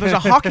crazy. Well, there's a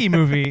hockey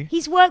movie.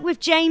 He's worked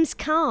with James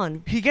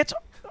Caan. He gets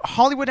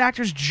Hollywood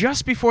actors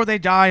just before they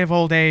die of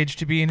old age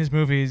to be in his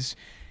movies.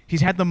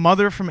 He's had the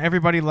mother from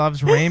Everybody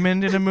Loves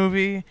Raymond in a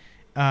movie.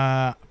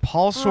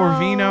 Paul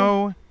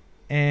Sorvino.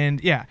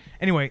 And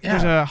anyway,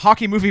 there's a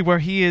hockey movie where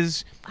he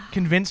is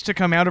convinced to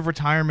come out of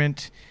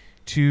retirement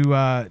to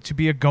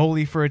be a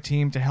goalie for a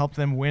team to help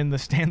them win the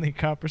Stanley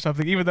Cup or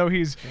something, even though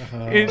he's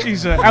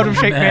an out of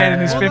shape man in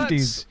his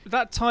 50s.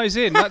 That ties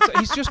in.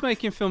 He's just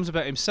making films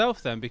about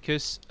himself then,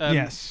 because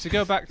to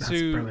go back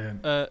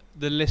to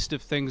the list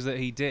of things that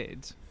he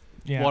did,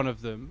 one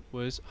of them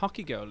was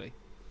hockey goalie.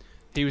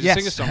 He was a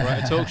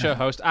singer-songwriter, talk show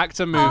host,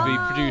 actor, movie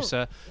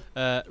producer,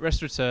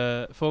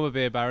 restaurateur, former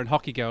beer baron,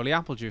 hockey goalie,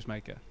 apple juice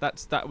maker.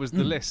 That was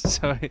the list.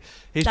 So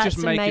he's just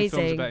making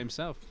films about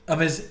himself. Of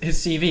his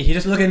CV, he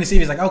just looked at the CV.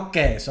 He's like,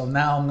 okay, so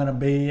now I'm gonna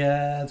be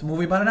it's a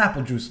movie about an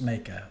apple juice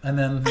maker, and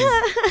then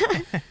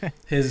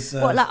his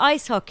what, like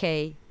ice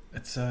hockey?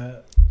 It's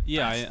I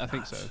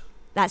think so.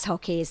 That's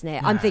hockey, isn't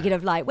it? I'm thinking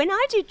of like when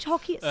I did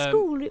hockey at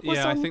school. It was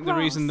on I think grass. the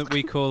reason that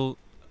we call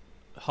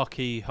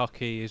hockey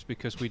is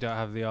because we don't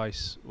have the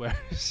ice,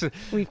 whereas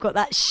we've got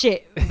that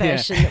shit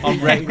version on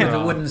red the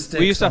grass. wooden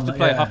sticks. We used to have to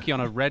play yeah. hockey on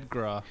a red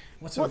grass.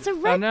 What's a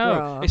red I know.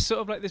 grass? It's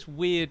sort of like this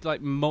weird,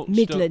 like mulched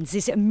Midlands. up,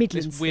 Is it a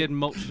Midlands? this weird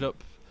mulched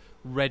up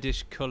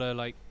reddish colour,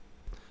 like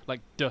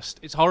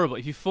dust. It's horrible.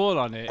 If you fall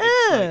on it,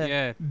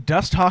 it's like,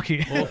 Dust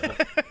hockey. awful.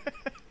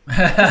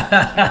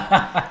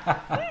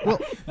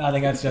 I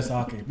think that's just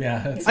hockey.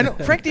 Yeah, I know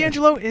Frank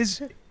D'Angelo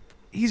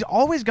he's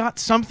always got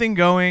something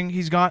going.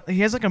 He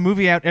has like a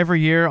movie out every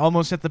year,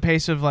 almost at the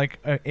pace of like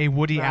a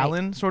Woody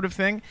Allen sort of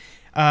thing.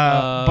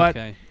 But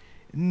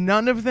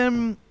none of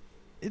them,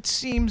 it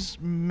seems,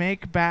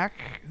 make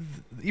back,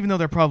 even though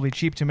they're probably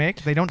cheap to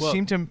make. They don't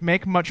seem to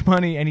make much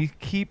money, and he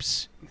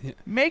keeps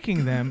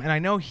making them. And I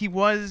know he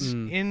was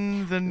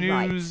in the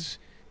news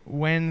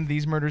when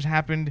these murders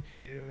happened.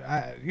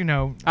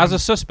 As a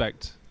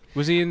suspect.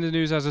 Was he in the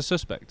news as a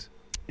suspect?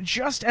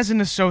 Just as an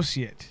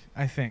associate,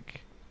 I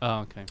think.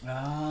 Oh, okay.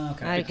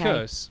 Okay.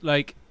 Because,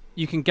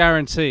 you can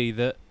guarantee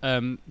that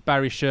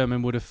Barry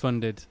Sherman would have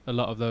funded a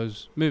lot of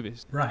those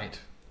movies. Right.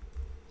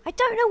 I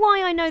don't know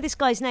why I know this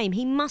guy's name.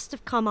 He must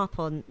have come up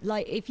on,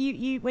 if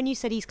you when you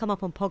said he's come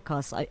up on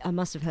podcasts, I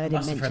must have heard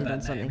him mentioned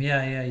on something.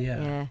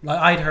 Yeah. Like,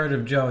 I'd heard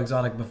of Joe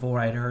Exotic before.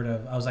 I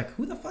was like,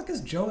 who the fuck is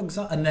Joe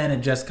Exotic? And then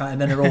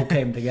it all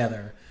came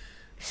together.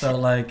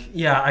 So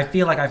I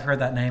feel like I've heard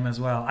that name as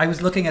well. I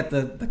was looking at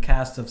the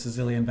cast of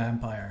Sicilian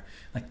Vampire.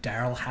 Like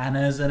Daryl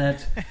Hannah's in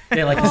it.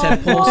 Yeah, like you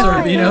said, Paul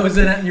Sorvino's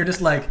in it, and you're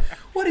just like,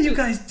 what are you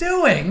guys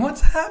doing?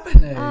 What's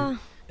happening?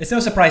 It's no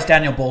surprise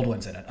Daniel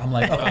Baldwin's in it. I'm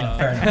like, okay, no,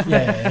 fair enough.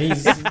 Yeah,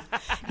 he's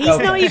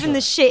not even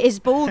the shit as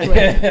Baldwin.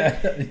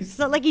 It's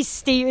not like he's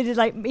Steven.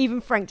 Like even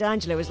Frank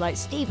D'Angelo was like,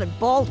 Stephen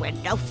Baldwin,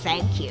 no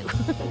thank you.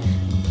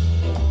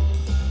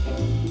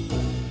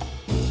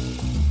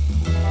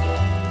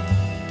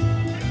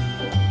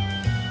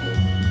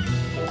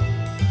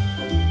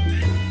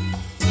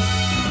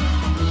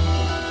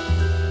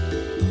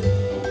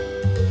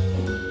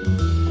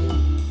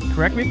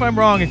 Correct me if I'm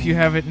wrong if you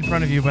have it in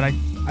front of you, but I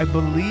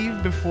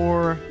believe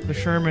before the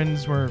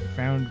Shermans were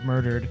found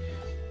murdered,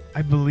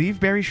 I believe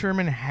Barry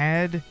Sherman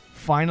had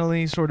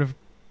finally sort of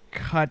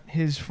cut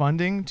his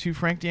funding to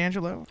Frank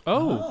D'Angelo.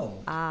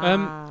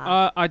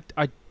 I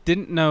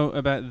didn't know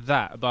about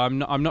that, but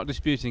I'm not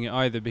disputing it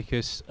either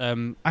because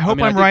I hope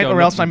I'm right,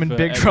 or else I'm in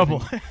big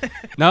trouble.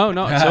 No,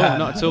 not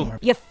at all.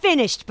 You're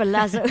finished,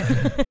 Palazzo.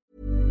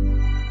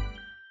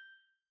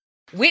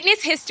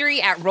 Witness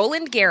history at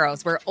Roland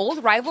Garros, where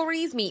old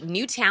rivalries meet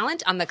new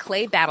talent on the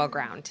clay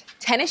battleground.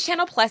 Tennis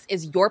Channel Plus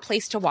is your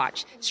place to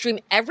watch. Stream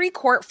every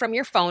court from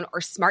your phone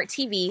or smart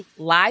TV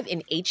live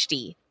in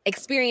HD.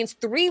 Experience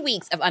 3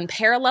 weeks of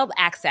unparalleled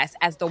access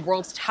as the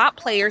world's top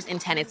players in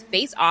tennis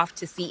face off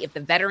to see if the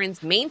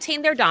veterans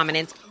maintain their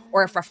dominance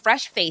or if a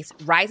fresh face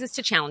rises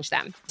to challenge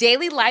them.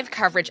 Daily live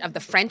coverage of the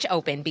French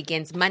Open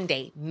begins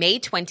Monday, May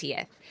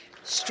 20th.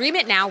 Stream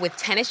it now with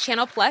Tennis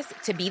Channel Plus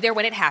to be there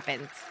when it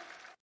happens.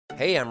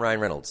 Hey, I'm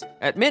Ryan Reynolds.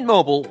 At Mint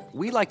Mobile,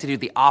 we like to do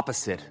the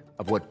opposite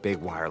of what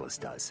Big Wireless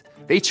does.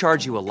 They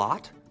charge you a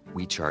lot,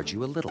 we charge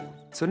you a little.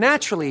 So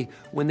naturally,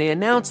 when they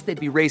announced they'd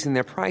be raising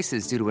their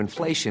prices due to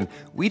inflation,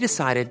 we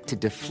decided to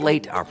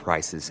deflate our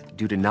prices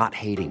due to not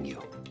hating you.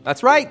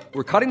 That's right.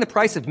 We're cutting the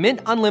price of Mint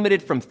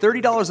Unlimited from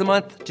 $30 a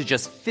month to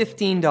just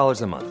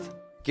 $15 a month.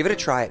 Give it a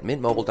try at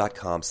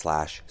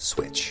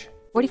mintmobile.com/switch.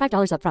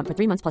 $45 up front for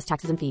 3 months plus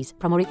taxes and fees.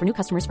 Promo rate for new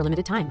customers for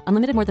limited time.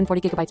 Unlimited more than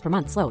 40 gigabytes per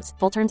month. Slows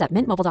full terms at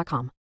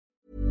mintmobile.com.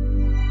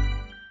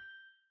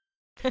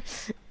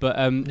 But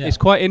it's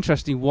quite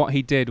interesting what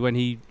he did when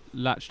he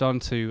latched on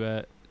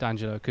to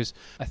D'Angelo, because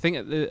I think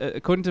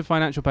according to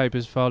financial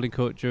papers filed in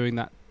court during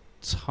that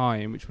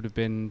time, which would have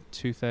been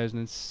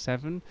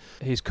 2007,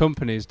 his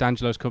companies,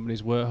 D'Angelo's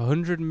companies, were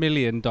 $100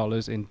 million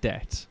in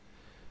debt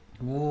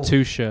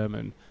to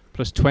Sherman,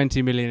 plus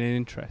 $20 million in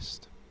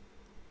interest.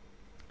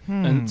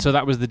 And so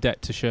that was the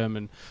debt to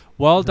Sherman.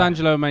 While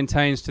D'Angelo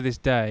maintains to this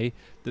day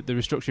that the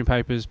restructuring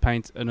papers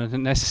paint an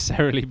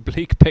unnecessarily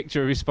bleak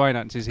picture of his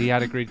finances, he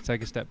had agreed to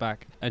take a step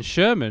back. And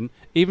Sherman,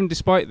 even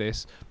despite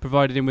this,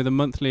 provided him with a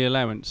monthly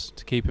allowance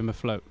to keep him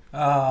afloat.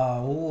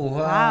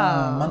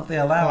 Wow. Monthly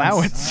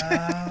allowance.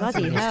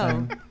 Bloody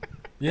hell.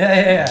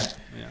 Yeah.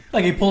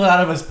 Like he pulled it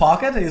out of his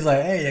pocket. He's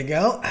like, "Here you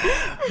go.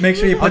 Make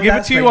sure you put I'll give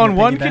it to you on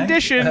one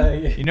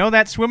condition. You know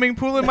that swimming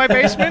pool in my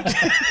basement?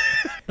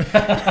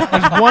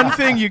 There's one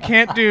thing you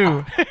can't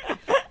do."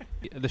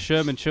 The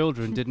Sherman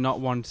children did not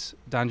want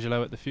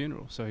D'Angelo at the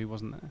funeral, so he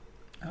wasn't there.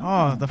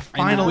 Oh, the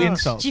final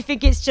insult. Do you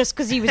think it's just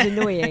because he was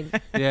annoying?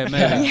 Yeah,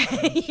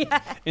 maybe.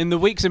 In the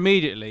weeks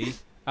immediately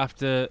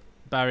after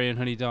Barry and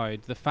Honey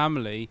died, the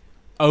family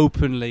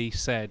openly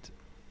said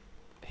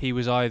he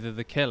was either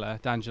the killer,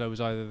 D'Angelo was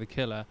either the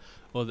killer,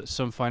 or that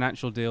some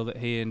financial deal that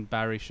he and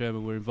Barry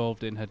Sherman were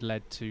involved in had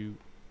led to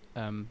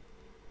them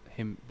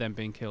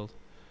being killed.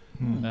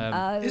 Would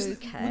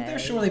there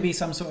surely be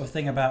some sort of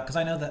thing about, because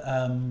I know that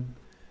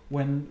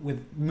when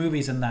with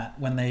movies and that,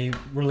 when they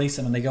release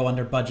them and they go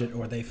under budget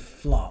or they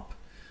flop,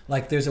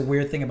 like there's a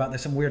weird thing about,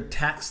 there's some weird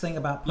tax thing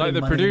about putting like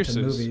the money producers.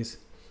 into movies.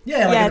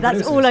 Yeah,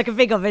 that's all I can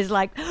think of is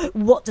like,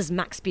 what does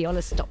Max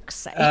Bialystock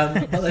say?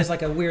 But there's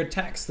like a weird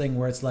tax thing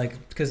where it's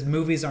like, because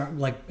movies aren't,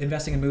 like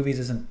investing in movies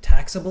isn't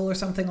taxable or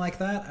something like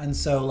that, and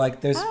so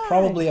like there's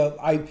probably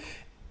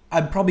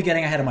I'm probably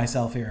getting ahead of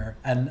myself here,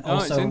 and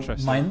also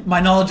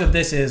my knowledge of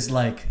this is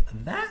like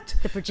that.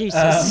 The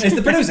producers. It's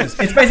the producers.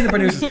 It's basically the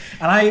producers,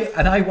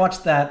 and I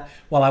watched that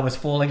while I was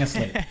falling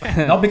asleep,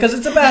 not because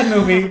it's a bad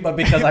movie, but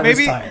because I was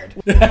tired.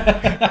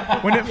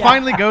 When it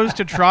finally goes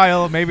to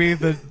trial, maybe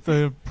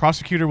the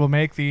prosecutor will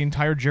make the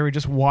entire jury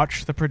just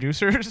watch the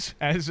producers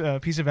as a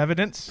piece of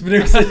evidence.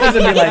 Producers will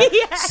be like,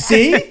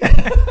 see.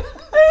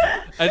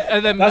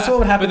 And then, that's what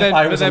would happen if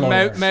I was a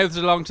lawyer. But then mouths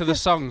along to the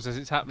songs as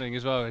it's happening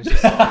as well. He's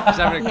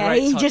having a great time.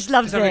 He just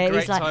loves it.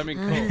 He's like,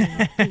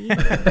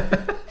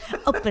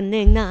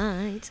 opening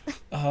night.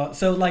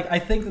 So like I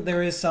think that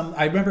there is some,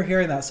 I remember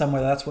hearing that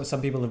somewhere, that's what some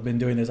people have been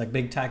doing. There's like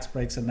big tax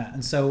breaks and that,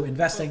 and so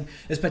investing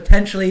is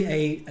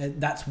potentially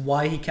that's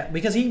why he kept,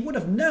 because he would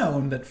have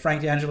known that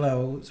Frank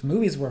D'Angelo's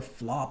movies were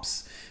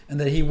flops and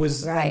that he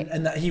was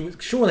and that he was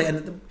surely,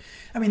 and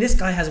I mean this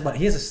guy has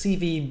he has a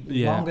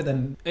CV longer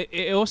than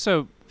it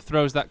also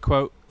throws that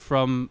quote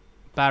from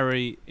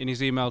Barry in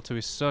his email to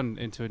his son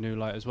into a new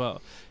light as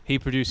well. He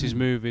produces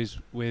movies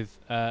with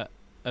a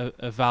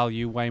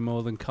value way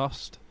more than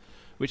cost,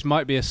 which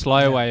might be a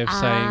sly way of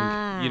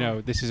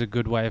saying, this is a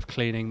good way of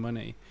cleaning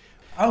money.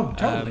 Oh,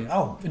 totally.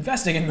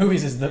 Investing in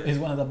movies is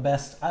one of the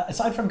best.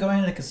 Aside from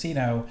going in a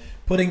casino,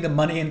 putting the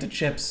money into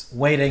chips,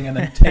 waiting, and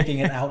then taking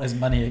it out as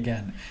money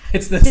again.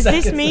 Does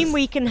this mean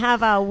we can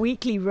have our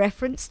weekly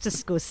reference to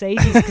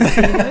Scorsese's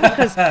Casino?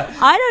 Because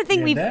I don't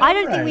think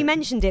think we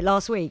mentioned it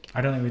last week.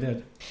 I don't think we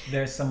did.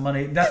 There's some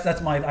money.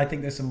 I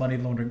think there's some money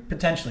laundering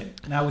potentially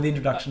now with the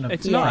introduction of.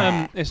 It's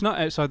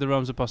not outside the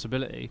realms of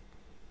possibility.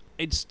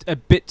 It's a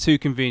bit too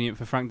convenient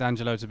for Frank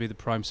D'Angelo to be the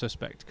prime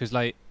suspect because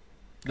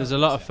there's a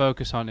lot of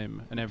focus on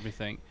him and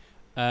everything.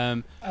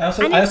 I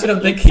also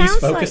don't think he's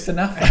focused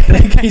enough. I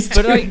think he's too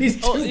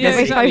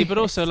exactly. But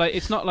also,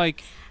 it's not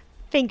like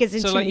fingers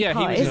in chili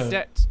pies. He was in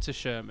debt to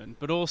Sherman,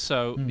 but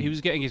also he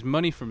was getting his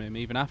money from him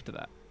even after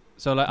that.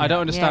 So I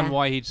don't understand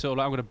why he'd sort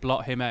of I'm going to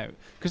blot him out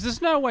because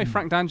there's no way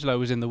Frank D'Angelo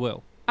was in the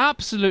will.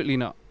 Absolutely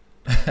not.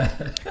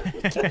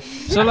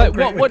 So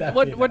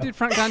what did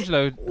Frank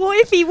D'Angelo? What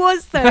if he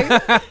was though?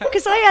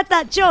 Because I had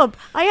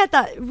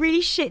that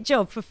really shit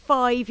job for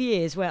 5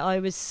 years where I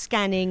was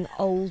scanning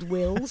old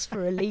wills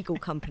for a legal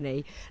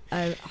company.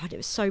 It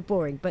was so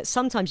boring, but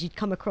sometimes you'd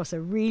come across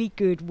a really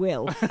good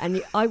will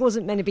and I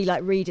wasn't meant to be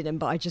reading them,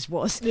 but I just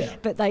was.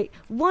 But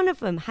one of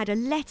them had a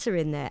letter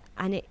in there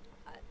and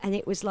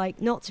it was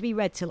not to be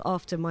read till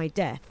after my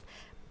death.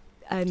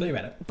 So you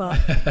read it. But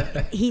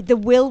the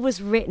will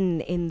was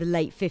written in the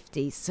late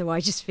 50s, so I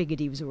just figured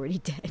he was already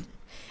dead.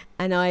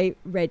 And I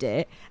read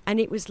it, and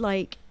it was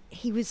like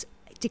he was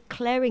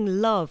declaring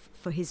love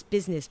for his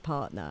business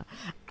partner.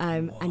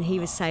 And he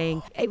was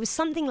saying, it was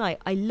something like,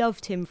 I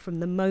loved him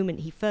from the moment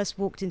he first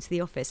walked into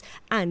the office,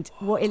 and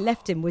what it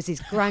left him was his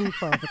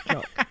grandfather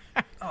clock.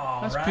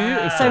 That's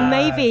beautiful. So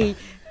maybe...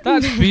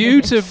 That's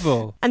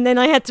beautiful. And then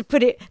I had to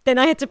put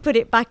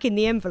it back in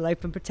the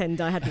envelope and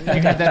pretend I hadn't read You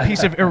it. had that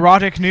piece of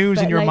erotic news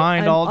in But, your like,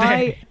 mind all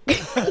day.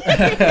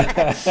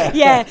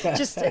 Yeah,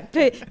 just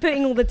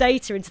putting all the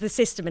data into the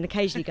system and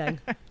occasionally going,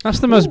 That's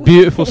the most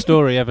beautiful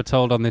story ever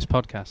told on this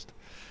podcast.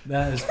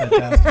 That is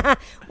fantastic.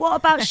 what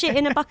about shit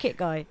in a bucket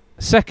guy?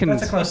 Second.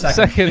 That's a close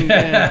second.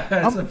 Yeah.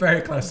 That's a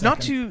very close second.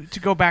 Not to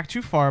go back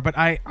too far, but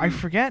I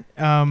forget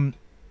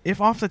if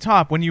off the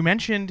top, when you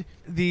mentioned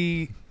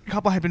the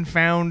couple had been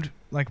found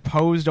like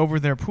posed over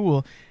their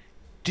pool,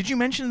 did you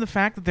mention the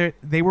fact that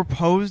they were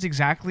posed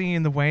exactly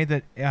in the way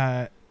that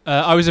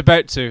I was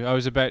about to,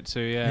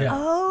 yeah. Yeah.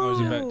 I was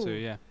about to,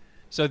 yeah.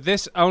 So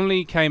this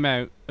only came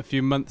out a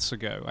few months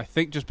ago, I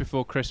think just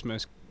before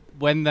Christmas,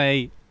 when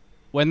they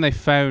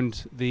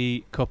found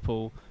the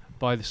couple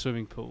by the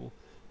swimming pool,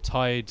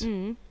 tied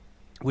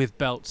with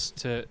belts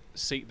to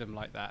seat them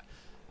like that.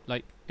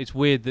 Like, it's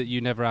weird that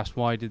you never asked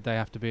why did they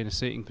have to be in a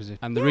seating position.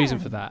 And the reason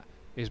for that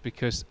is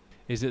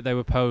that they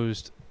were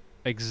posed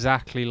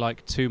exactly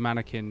like two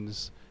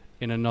mannequins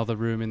in another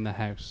room in the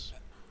house.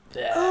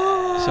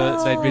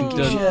 So they'd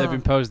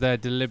been posed there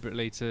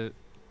deliberately to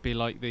be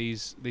like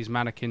these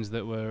mannequins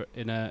that were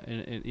in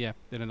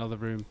another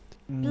room.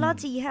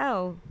 Bloody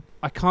hell.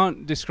 I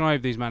can't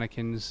describe these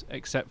mannequins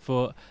except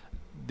for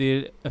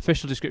the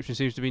official description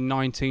seems to be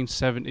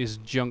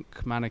 1970s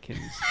junk mannequins.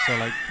 So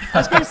like I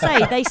was going to say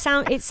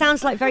it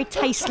sounds like very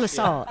tasteless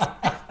art.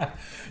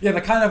 Yeah,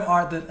 the kind of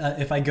art that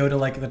if I go to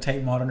like the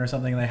Tate Modern or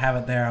something and they have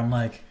it there, I'm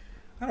like,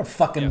 I don't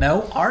fucking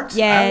know. Art?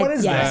 Yeah, What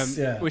is yeah. this?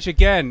 Yeah. Which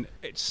again,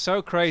 it's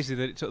so crazy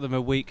that it took them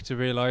a week to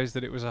realise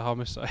that it was a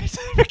homicide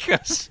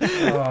because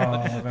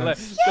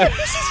Ridiculous.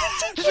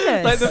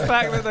 like the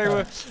fact that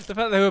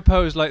they were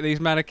posed like these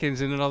mannequins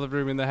in another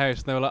room in the house,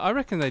 and they were like, I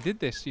reckon they did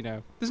this. You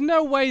know, there's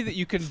no way that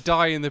you can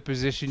die in the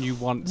position you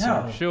want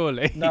to.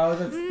 Surely. No,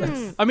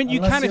 that's I mean, you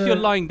unless can if you're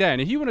lying down.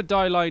 If you want to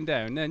die lying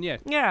down, then yeah.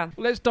 Yeah.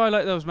 Let's die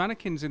like those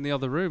mannequins in the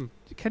other room.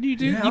 Can you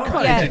do? Yeah, You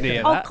can't Yeah.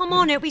 engineer Oh, that. come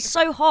on, it'll be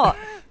so hot.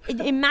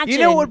 Imagine. you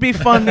know what would be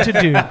fun to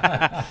do?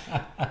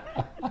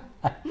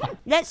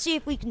 Let's see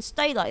if we can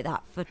stay like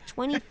that for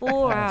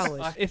 24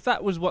 hours. If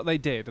that was what they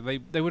did,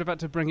 they would have had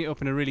to bring it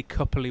up in a really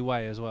coupley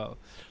way as well,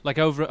 like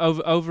over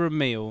a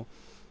meal,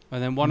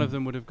 and then one of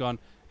them would have gone,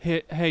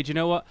 hey, do you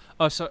know what?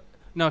 Oh,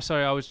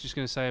 sorry, I was just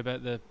going to say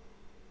about the.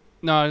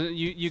 No,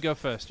 you go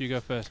first. You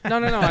go first. No,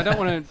 I don't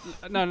want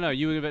to. No,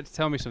 you were about to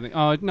tell me something.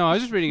 Oh no, I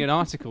was just reading an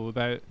article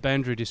about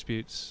boundary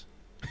disputes.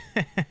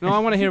 No, I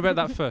want to hear about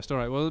that first. All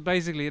right. Well,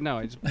 basically,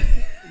 no,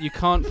 you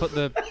can't put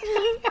the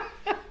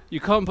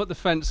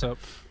fence up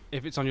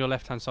if it's on your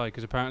left-hand side,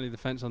 because apparently the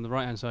fence on the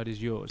right-hand side is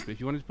yours. But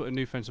if you wanted to put a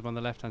new fence up on the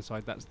left-hand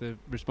side, that's the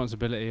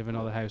responsibility of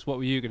another house. What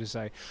were you going to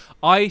say?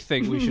 I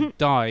think we should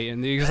die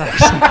in the exact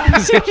same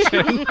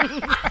position.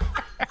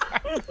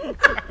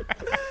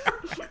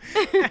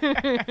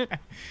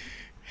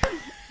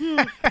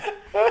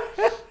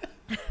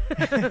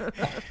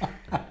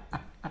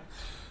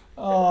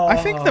 I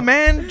think the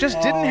man just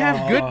didn't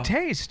have good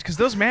taste, because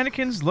those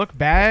mannequins look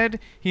bad.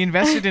 He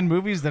invested in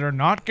movies that are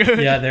not good.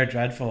 Yeah, they're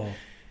dreadful.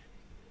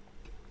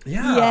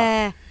 Yeah.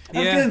 Yeah.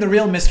 I'm Yeah. feeling the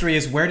real mystery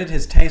is where did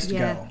his taste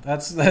Yeah. go?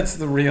 That's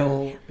the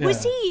real. Yeah.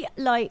 Was he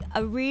like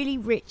a really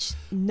rich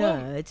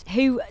nerd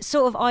who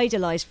sort of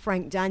idolized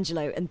Frank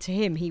D'Angelo, and to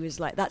him he was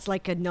like, that's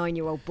like a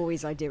 9-year-old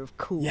boy's idea of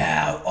cool.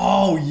 Yeah.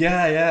 Oh,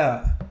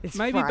 yeah. It's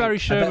Maybe Frank. Barry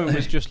Sherman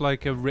was just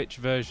like a rich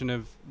version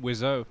of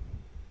Wizzo,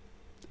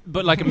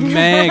 but like a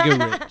mega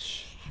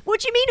rich.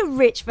 What do you mean a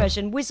rich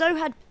version? Wizzo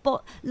had,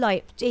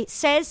 like, it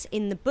says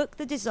in the book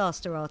The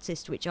Disaster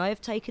Artist, which I have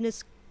taken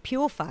as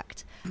pure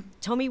fact,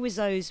 Tommy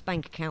Wiseau's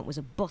bank account was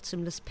a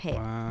bottomless pit.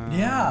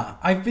 Yeah,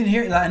 I've been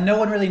hearing that, and no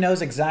one really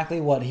knows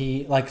exactly what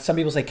he like. Some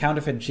people say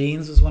counterfeit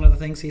jeans is one of the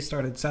things he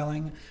started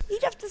selling.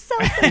 You'd have to sell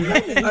some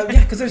money.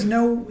 Yeah, because there's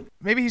no.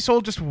 Maybe he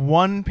sold just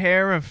one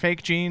pair of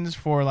fake jeans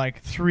for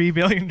like $3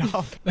 billion.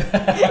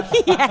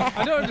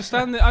 I don't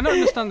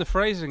understand the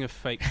phrasing of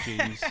fake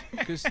jeans,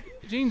 because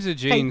jeans are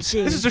jeans.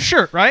 Fake This is a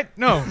shirt, right?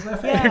 No,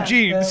 they're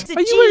jeans. It's a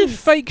Are you wearing jeans.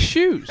 fake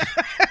shoes?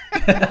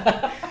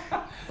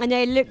 And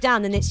they look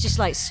down and it's just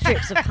like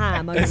strips of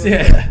ham over it.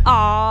 Yeah.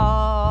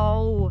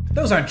 Oh.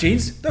 Those aren't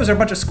jeans. Those are a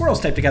bunch of squirrels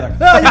taped together.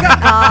 Oh, you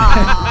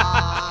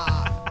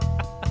got.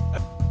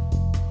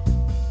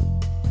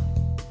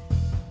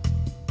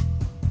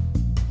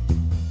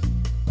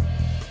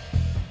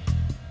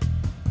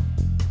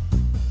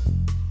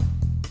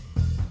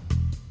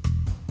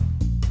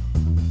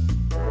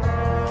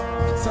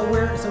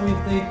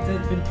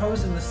 They've been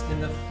posed in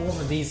the form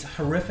of these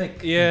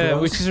horrific. Yeah,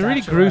 gross which is a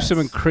really gruesome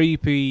and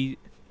creepy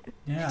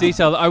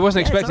detail that I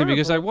wasn't Yeah, it's expecting,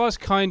 because I horrible. was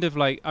kind of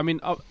like, I mean,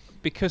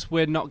 because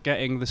we're not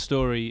getting the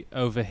story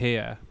over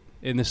here,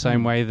 in the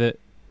same way that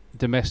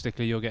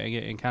domestically you're getting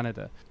it in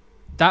Canada.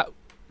 That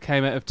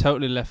came out of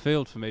totally left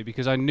field for me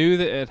because I knew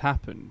that it had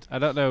happened. I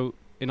don't know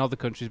in other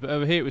countries, but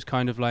over here it was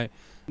kind of like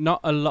not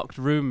a locked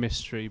room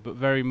mystery, but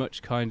very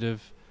much kind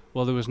of,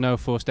 well, there was no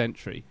forced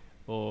entry,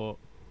 or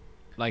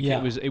like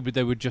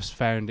they were just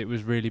found. It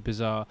was really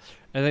bizarre.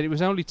 And then it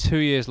was only 2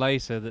 years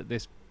later that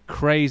this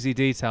crazy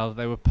detail that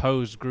they were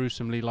posed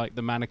gruesomely like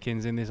the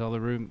mannequins in this other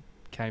room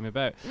came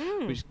about,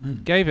 which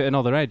gave it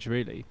another edge,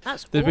 really.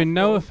 There've been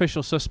no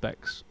official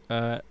suspects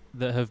that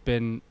have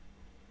been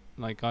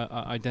like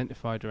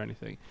identified or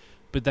anything,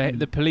 but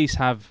the police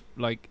have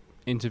like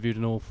interviewed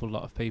an awful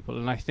lot of people,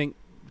 and I think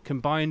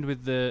combined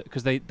with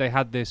because they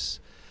had this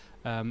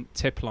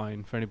tip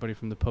line for anybody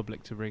from the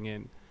public to ring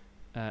in,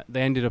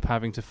 they ended up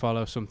having to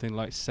follow something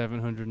like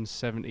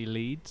 770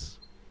 leads.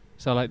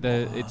 So like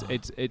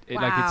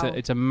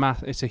it's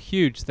a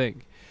huge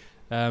thing.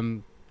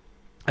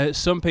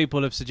 Some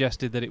people have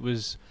suggested that it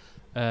was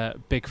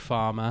Big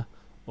Pharma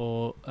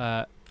or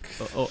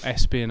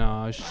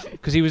espionage,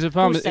 because he was a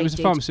it was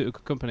a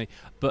pharmaceutical company.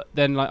 But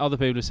then like other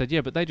people have said,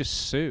 yeah, but they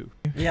just sue.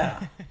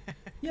 Yeah,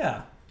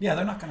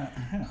 they're not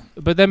gonna.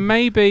 But then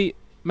maybe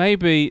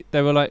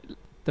they were like,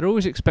 they're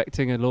always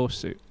expecting a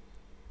lawsuit.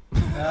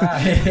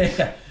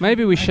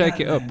 Maybe we shake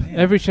it up.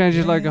 Every change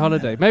is like a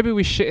holiday. Maybe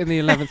we shit in the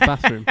 11th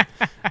bathroom.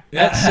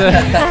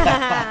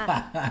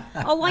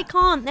 Oh, I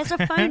can't. There's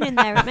a phone in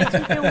there. It makes me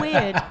feel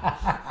weird.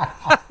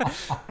 I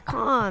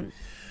can't.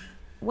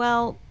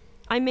 Well,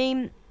 I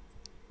mean,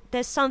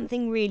 there's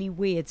something really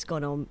weird's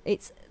gone on.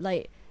 It's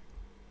like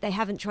they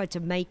haven't tried to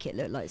make it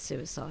look like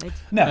suicide.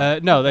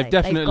 No, they've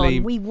definitely.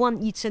 They've gone, we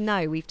want you to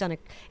know we've done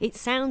it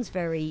sounds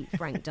very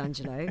Frank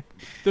D'Angelo.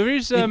 There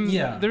is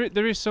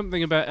there is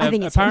something about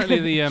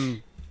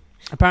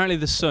apparently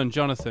the son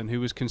Jonathan, who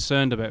was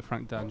concerned about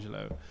Frank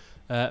D'Angelo.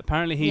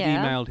 Apparently he'd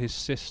emailed his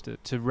sister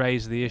to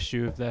raise the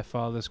issue of their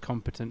father's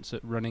competence at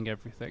running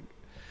everything,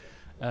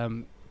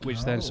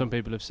 which then some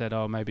people have said,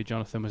 oh, maybe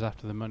Jonathan was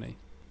after the money.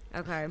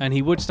 Okay. And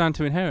he would stand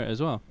to inherit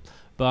as well.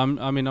 But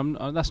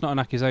I'm that's not an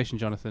accusation,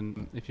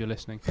 Jonathan, if you're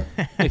listening.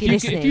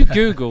 If you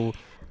Google...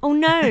 Oh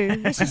no,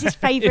 this is his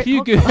favourite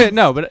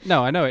podcast.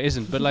 No, I know it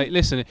isn't. But like,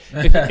 listen,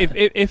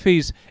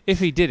 if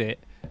he did it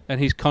and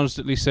he's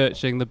constantly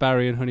searching the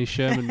Barry and Honey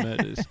Sherman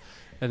murders,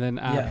 and then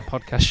our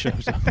podcast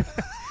shows up.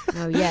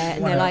 Oh yeah,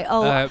 and they're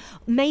like,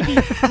 maybe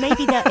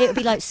it'll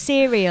be like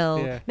Serial.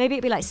 Yeah. Maybe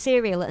it'll be like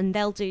Serial, and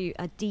they'll do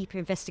a deeper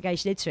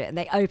investigation into it, and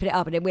they open it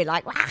up, and then we're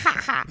like, wah,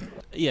 ha, ha.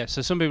 Yeah.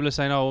 So some people are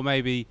saying, oh, well,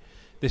 maybe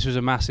this was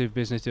a massive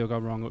business deal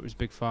gone wrong, or it was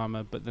Big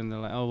Pharma, but then they're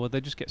like, oh, well,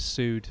 they just get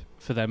sued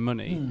for their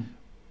money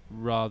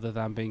rather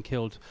than being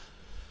killed.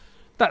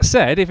 That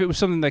said, if it was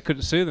something they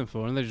couldn't sue them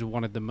for and they just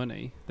wanted the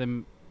money,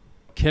 then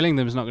killing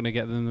them is not going to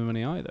get them the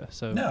money either.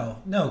 So no,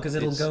 because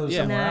it'll go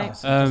somewhere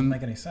else. It doesn't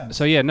make any sense.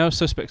 So yeah, no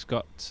suspects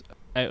got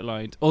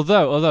outlined.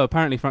 Although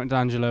apparently Frank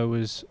D'Angelo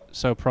was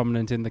so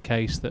prominent in the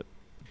case that.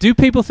 Do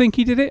people think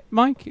he did it,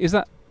 Mike? Is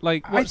that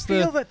like? I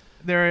feel that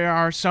there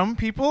are some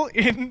people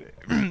in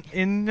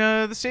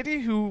the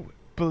city who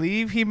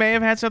believe he may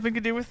have had something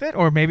to do with it,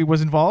 or maybe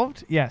was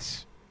involved.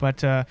 Yes,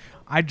 but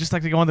I'd just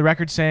like to go on the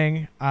record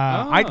saying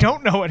I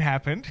don't know what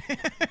happened.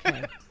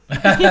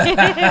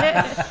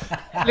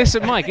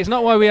 Listen, Mike, it's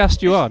not why we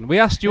asked you on. We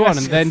asked you on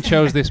and then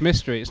chose this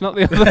mystery. It's not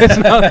the other. It's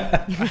not.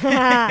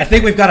 I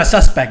think we've got a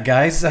suspect,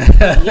 guys.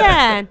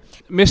 Yeah.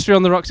 Mystery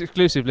on the Rocks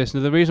exclusive, listener.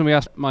 The reason we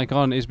asked Mike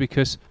on is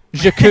because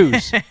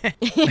Jacuzzi.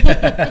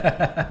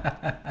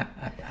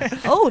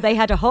 Oh, they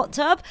had a hot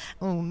tub?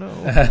 Oh, no.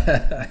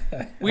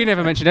 We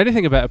never mentioned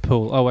anything about a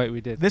pool. Oh, wait,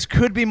 we did. This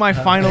could be my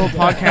final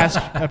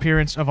podcast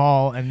appearance of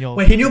all, and you'll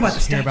he knew about the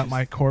hear about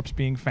my corpse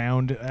being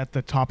found at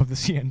the top of the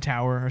CN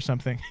Tower or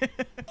something.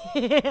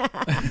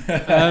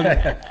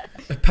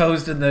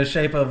 Posed in the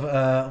shape of,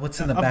 what's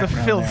in the background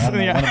the filth,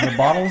 there? One of the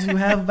bottles you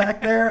have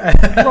back there?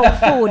 Roll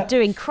forward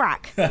doing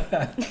crack.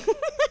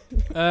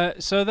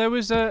 So there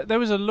was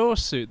a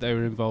lawsuit they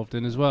were involved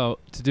in as well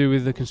to do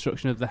with the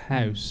construction of the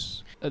house.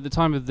 At the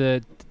time of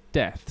the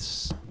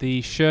deaths,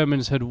 the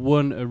Shermans had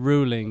won a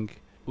ruling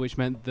which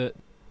meant that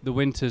the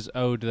Winters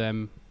owed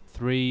them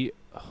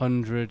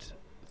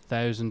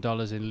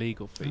 $300,000 in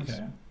legal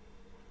fees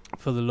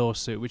for the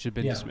lawsuit, which had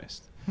been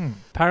dismissed.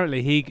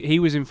 Apparently, he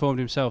was informed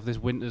himself, this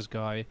Winters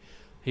guy,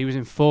 he was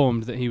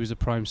informed that he was a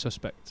prime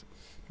suspect.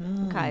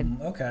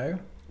 Okay.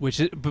 Which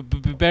is,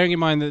 but bearing in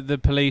mind that the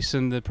police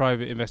and the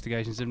private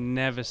investigations have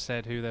never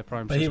said who their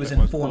prime suspect was. But he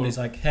was informed, he's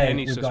like, hey,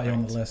 we've got you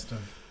on the list of...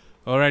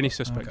 Or any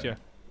suspect, yeah.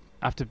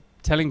 After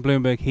telling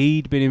Bloomberg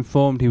he'd been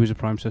informed he was a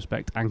prime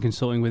suspect and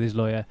consulting with his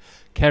lawyer,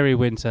 Kerry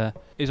Winter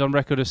is on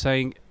record as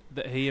saying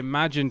that he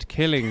imagined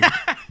killing...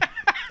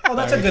 Oh,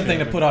 that's a good thing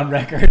to put on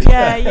record.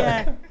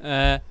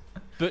 Yeah.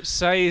 But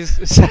says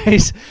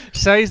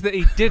that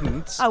he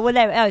didn't. Oh, well,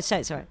 no. Oh,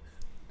 sorry.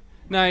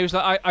 No, he was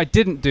like, I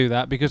didn't do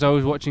that because I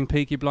was watching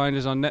Peaky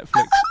Blinders on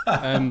Netflix.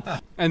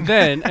 And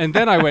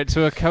then I went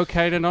to a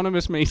Cocaine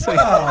Anonymous meeting.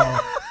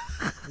 Oh,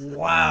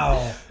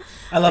 wow.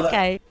 I love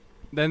it.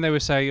 Then they were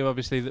saying,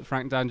 obviously, that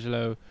Frank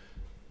D'Angelo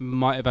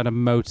might have had a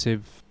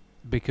motive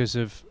because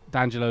of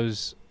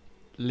D'Angelo's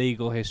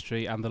legal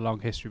history and the long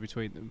history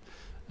between them.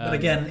 But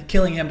again,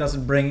 killing him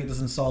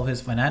doesn't solve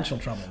his financial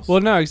troubles. Well,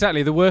 no,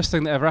 exactly. The worst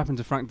thing that ever happened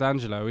to Frank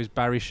D'Angelo is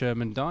Barry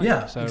Sherman dying.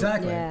 Yeah, so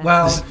exactly. Yeah.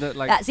 Well,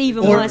 That's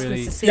even or- worse than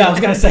really- Sicilian. yeah, I was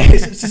going to say,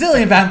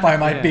 Sicilian Vampire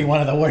might Yeah. be one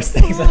of the worst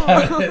things that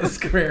happened in his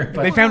career.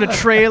 But They found a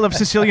trail of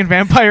Sicilian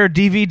Vampire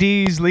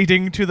DVDs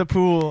leading to the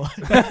pool.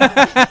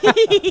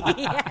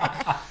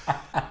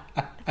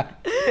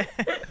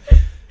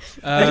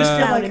 I just feel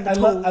Down like in the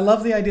I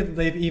love the idea that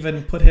they've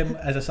even put him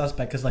as a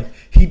suspect because, like,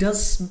 he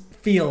does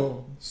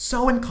feel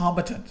so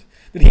incompetent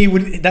that he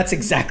would. That's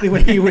exactly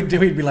what he would do.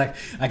 He'd be like,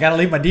 "I gotta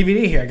leave my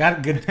DVD here. I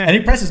got good."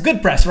 Any press is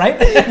good press, right?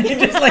 And he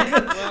just like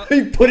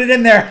he put it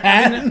in their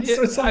hands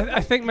or something. I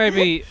think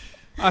maybe.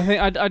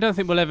 I don't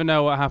think we'll ever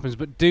know what happens,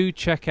 but do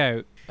check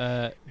out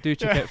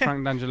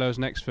Frank D'Angelo's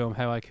next film,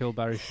 How I Killed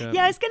Barry Sherman.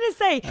 Yeah, I was gonna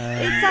say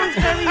it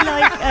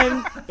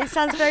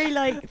sounds very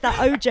like that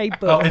OJ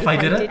book. Oh, if I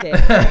did it?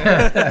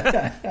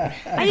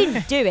 I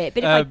didn't do it,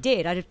 but if I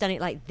did, I'd have done it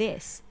like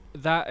this.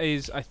 That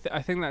is, I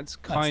think that's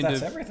kind That's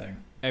of everything.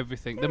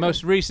 everything. The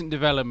most recent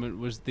development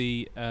was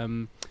the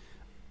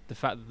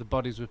fact that the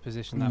bodies were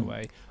positioned that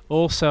way.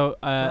 Also,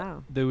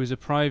 Wow. there was a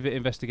private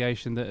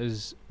investigation that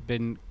has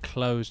been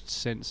closed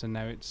since, and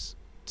now it's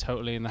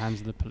totally in the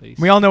hands of the police.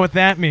 We all know what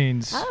that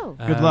means. Oh.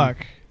 Good luck.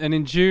 And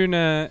in June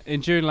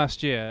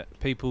last year,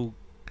 people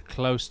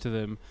close to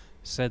them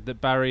said that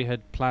Barry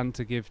had planned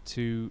to give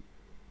to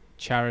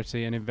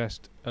charity and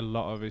invest a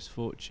lot of his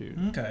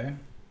fortune. Okay.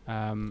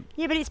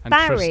 Yeah, but it's And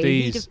Barry.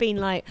 trustees- He'd have been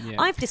like, Yeah.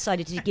 I've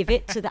decided to give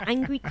it to the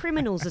Angry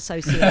Criminals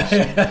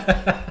Association.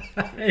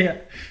 Yeah.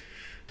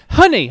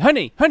 Honey,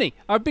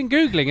 I've been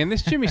Googling and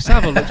this Jimmy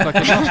Savile looks like a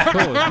lost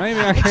cause. Maybe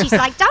I And can... she's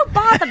like, don't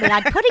bother me.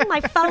 I'm putting my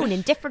phone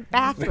in different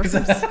bathrooms.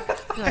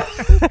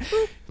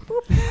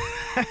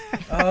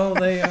 Oh,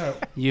 they are.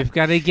 You've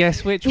got to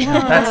guess which one.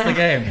 That's the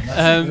game.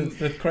 That's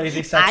the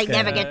crazy sex I game.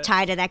 never get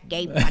tired of that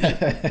game,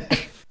 buddy.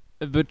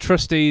 But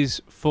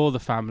trustees for the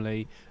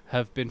family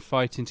have been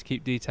fighting to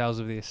keep details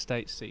of the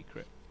estate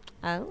secret.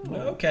 Oh,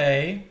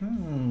 Okay.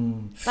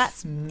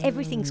 that's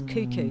everything's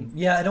cuckoo.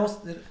 Yeah, it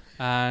also.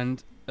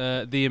 And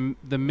the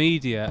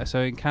media, so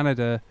in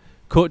Canada,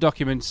 court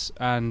documents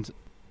and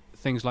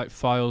things like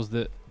files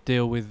that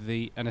deal with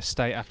an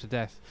estate after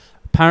death.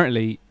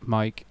 Apparently,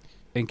 Mike,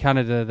 in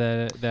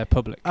Canada, they're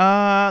public.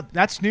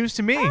 That's news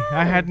to me.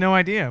 I had no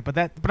idea, but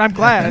I'm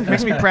glad. It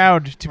makes me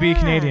proud to be a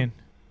Canadian.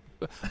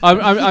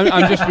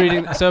 I'm just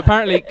reading. So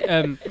apparently,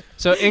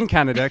 so in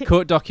Canada,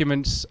 court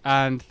documents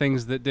and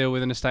things that deal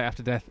with an estate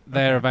after death,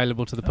 they're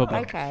available to the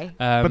public. Okay.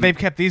 But they've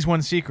kept these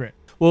ones secret.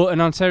 Well,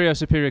 an Ontario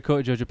Superior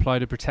Court judge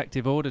applied a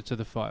protective order to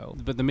the file,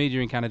 but the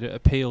media in Canada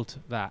appealed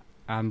that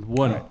and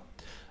won.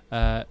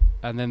 And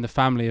then the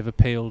family have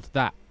appealed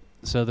that.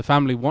 So the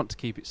family want to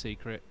keep it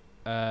secret,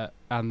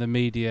 and the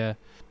media,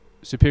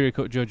 Superior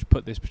Court judge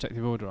put this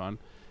protective order on.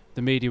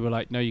 The media were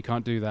like, no, you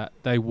can't do that.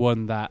 They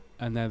won that,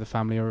 and now the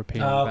family are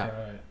appealing that.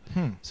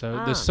 Right.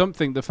 So there's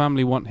something the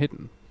family want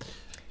hidden.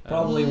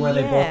 Probably where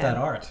they bought that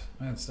art.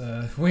 That's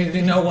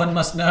no one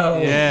must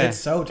know. Yeah. It's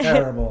so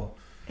terrible.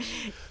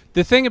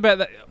 The thing about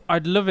that,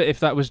 I'd love it if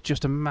that was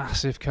just a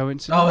massive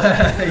coincidence. Oh,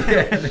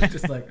 yeah. They're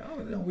just like,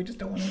 oh, no, we just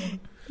don't want to.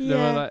 They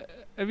were like,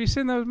 have you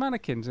seen those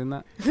mannequins in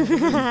that?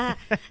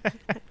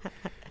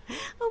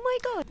 Oh my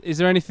God. Is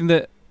there anything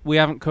that we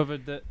haven't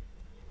covered that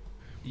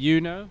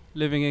you know,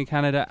 living in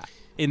Canada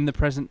in the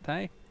present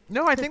day?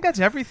 No, I think that's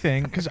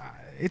everything, because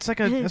it's like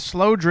a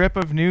slow drip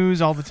of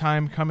news all the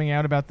time coming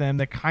out about them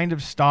that kind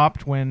of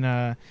stopped when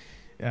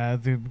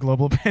the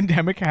global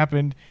pandemic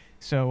happened.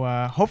 So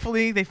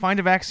hopefully they find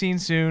a vaccine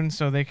soon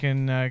so they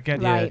can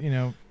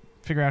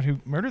figure out who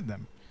murdered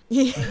them.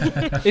 Is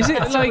it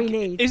That's what we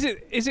need. is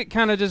it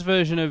Canada's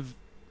version of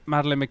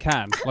Madeleine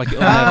McCann? Like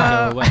it'll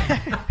never go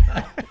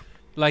away.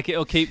 Like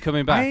it'll keep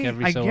coming back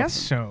every I so guess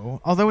often.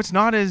 so. Although it's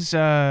not as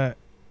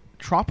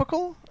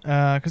tropical,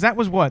 because that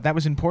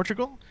was in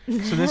Portugal.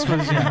 So this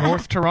was in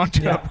North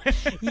Toronto.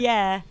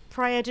 Yeah,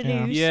 prior to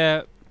Yeah. news.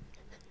 Yeah.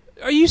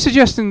 Are you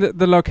suggesting that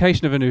the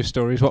location of a news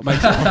story is what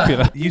makes it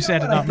popular? You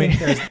said it, not me.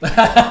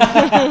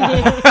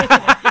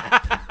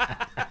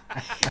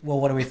 Well,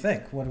 what do we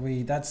think?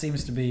 That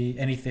seems to be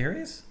any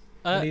theories?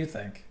 What do you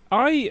think?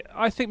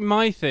 I think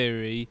my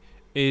theory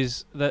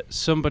is that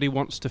somebody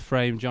wants to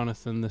frame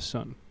Jonathan the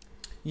son.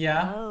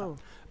 Yeah. Oh,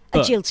 a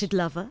But- jilted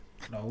lover.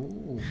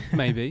 No.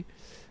 Maybe.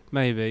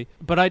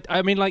 But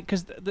I mean, like,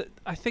 because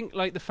I think,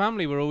 like, the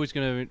family were always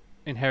going to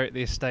inherit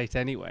the estate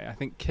anyway. I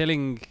think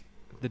killing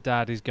the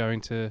dad is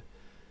going to...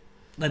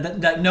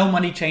 That no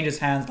money changes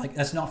hands. Like,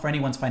 that's not for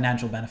anyone's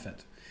financial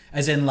benefit.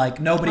 As in, like,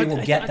 nobody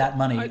will get that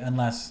money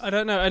unless... I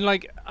don't know. And,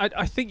 like,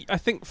 I think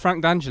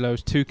Frank D'Angelo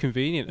is too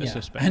convenient a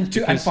suspect.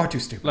 And far too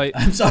stupid. like-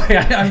 I'm sorry.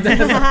 I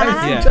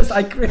Yeah.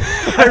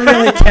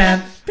 really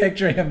can't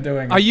picture him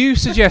doing it. Are you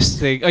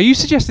suggesting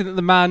that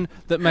the man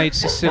that made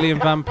Sicilian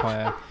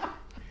Vampire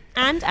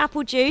And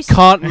apple juice.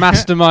 can't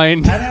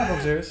mastermind And apple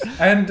juice.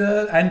 And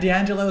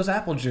D'Angelo's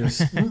apple juice.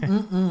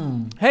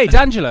 Hey,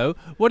 D'Angelo,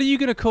 what are you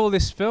going to call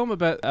this film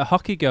about a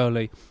hockey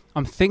goalie?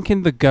 I'm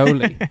thinking the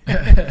goalie.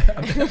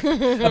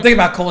 I'm thinking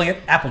about calling it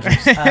apple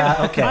juice.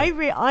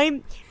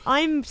 Okay.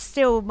 I'm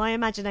still, my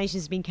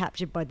imagination's been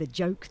captured by the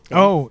joke thing.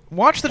 Oh,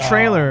 watch the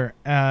trailer.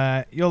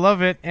 You'll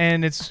love it,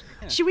 and it's.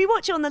 Should we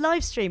watch it on the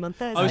live stream on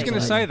Thursday? I was going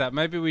to say that.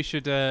 Maybe we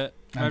should.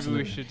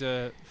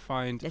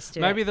 Find. Let's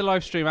do maybe it. the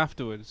live stream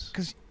afterwards,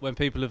 'Cause when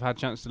people have had a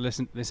chance to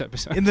listen to this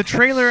episode. In the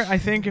trailer, I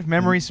think if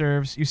memory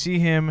serves, you see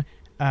him.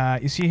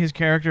 You see his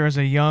character as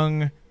a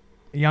young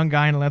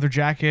guy in a leather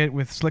jacket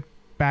with slick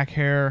back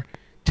hair,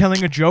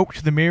 telling a joke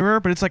to the mirror,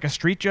 but it's like a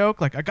street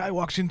joke. Like a guy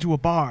walks into a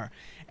bar,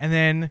 and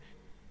then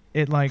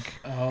it like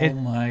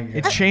my God.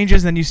 it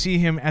changes. Then you see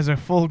him as a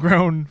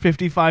full-grown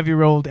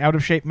 55-year-old out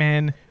of shape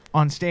man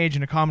on stage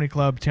in a comedy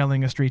club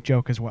telling a street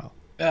joke as well.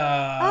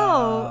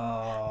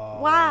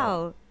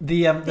 Wow.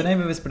 The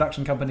name of his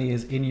production company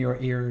is In Your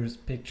Ear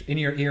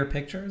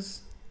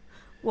Pictures.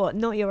 What?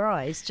 Not your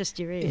eyes, just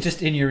your ears.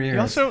 Just in your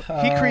ears.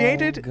 He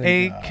created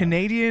a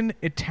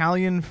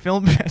Canadian-Italian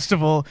film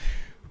festival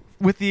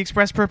with the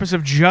express purpose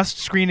of just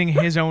screening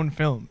his own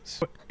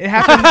films. It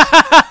happens.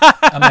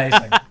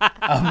 Amazing.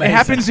 It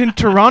happens in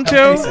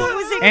Toronto Amazing. What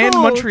was it and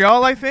called?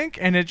 Montreal, I think,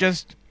 and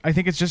I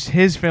think it's just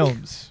his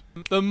films.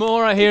 The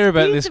more I hear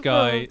about this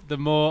beautiful. guy, the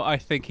more I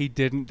think he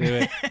didn't do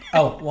it.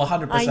 Oh, well,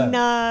 100%. I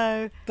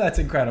know. That's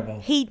incredible.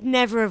 He'd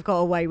never have got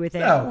away with it.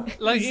 No.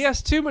 Like, he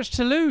has too much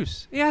to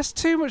lose. He has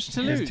too much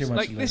to lose. too much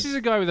Like, to this lose. is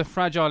a guy with a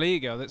fragile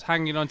ego that's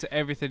hanging on to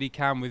everything he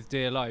can with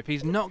dear life.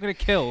 He's not going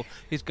to kill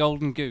his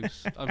golden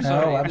goose. I'm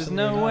sorry. There's absolutely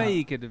no not. way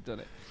he could have done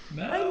it.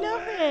 No I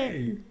love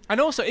way.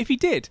 And also, if he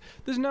did,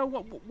 there's no...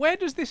 Where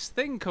does this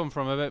thing come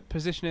from about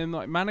positioning him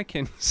like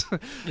mannequins?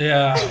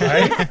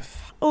 Yeah, right?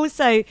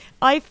 Also,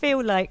 I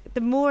feel like the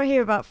more I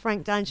hear about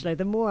Frank D'Angelo,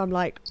 the more I'm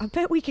like, I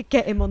bet we could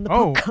get him on the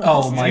podcast.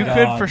 Oh my You God.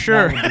 could for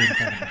sure. That would be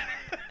incredible.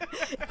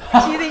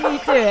 Do you think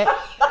you'd do it?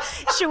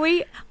 Shall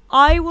we?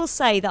 I will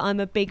say that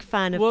I'm a big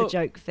fan of Well- The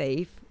Joke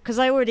Thief, because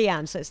I already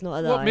am, so it's not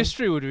a lie. What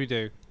mystery would we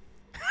do?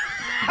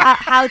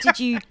 How did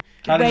you...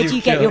 How did where you do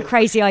you get kill your it?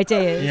 crazy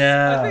ideas?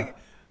 Yeah.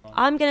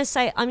 I'm gonna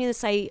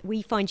say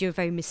we find you a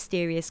very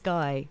mysterious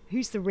guy.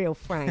 Who's the real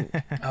Frank?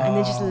 And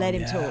then just let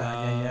him talk.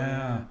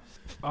 Yeah.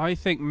 I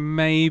think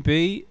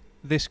maybe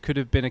this could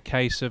have been a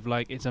case of,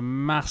 like, it's a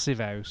massive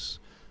house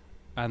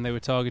and they were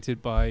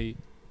targeted by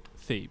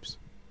thieves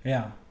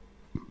Yeah.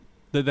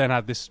 that then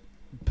had this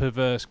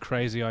perverse,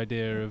 crazy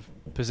idea of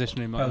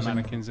positioning like Posing.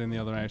 mannequins in the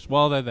other house.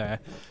 While they're there,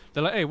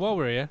 they're like, hey, while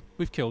we're here,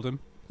 we've killed him.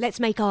 Let's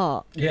make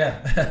art. Yeah.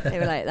 They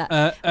were like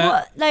that.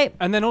 Uh, like,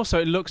 And then also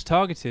it looks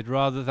targeted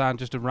rather than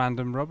just a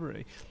random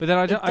robbery. But then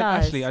I don't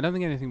does. think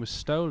anything was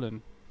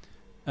stolen.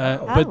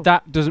 Oh. But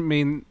that doesn't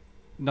mean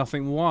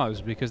nothing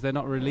was, because they're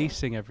not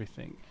releasing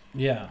everything.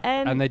 Yeah.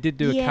 And they did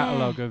do a yeah.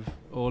 catalogue of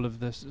all of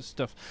this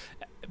stuff.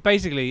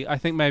 Basically, I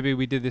think maybe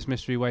we did this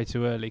mystery way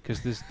too early,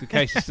 because the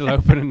case is still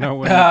open and no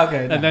one,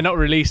 Okay, and they're not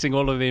releasing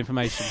all of the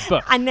information.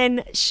 But And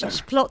then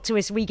plot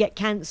twist, we get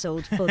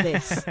cancelled for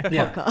this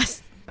Yeah.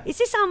 podcast. Is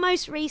this our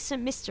most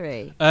recent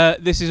mystery?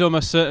 this is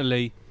almost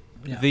certainly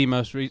Yeah. the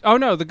most recent. Oh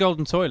no, the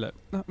golden toilet.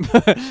 but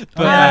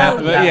yeah.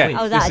 but Yeah. yeah,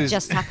 Oh, this that had is-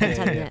 just happened,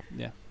 hadn't it?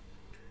 Yeah.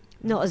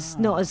 Not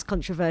as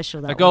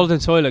controversial. That A one. golden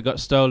toilet got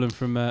stolen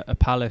from a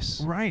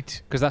palace,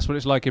 Right. because that's what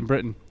it's like in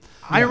Britain.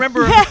 I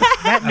remember that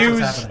what's news.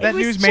 happening. That It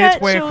was news made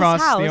its way Churchill's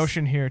across house. the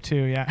ocean here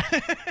too. Yeah.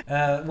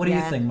 What do you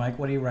Yeah. think, Mike?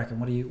 What do you reckon?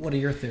 What are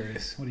your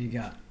theories? What do you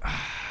got?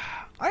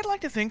 I'd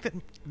like to think that.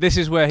 This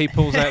is where he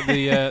pulls out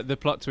the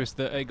plot twist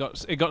that it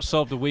got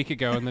solved a week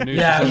ago and the news.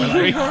 Yeah, was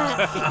we're over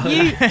like,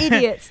 week. You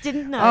idiots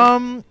didn't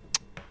know.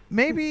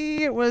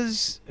 Maybe it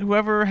was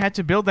whoever had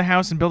to build the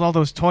house and build all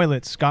those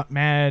toilets got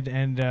mad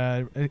and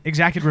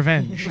exacted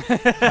revenge.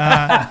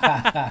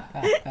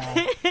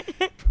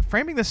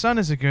 Framing the sun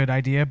is a good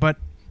idea, but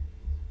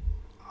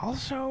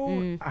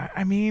also,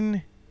 I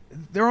mean,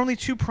 there are only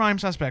two prime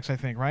suspects, I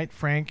think, right?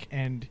 Frank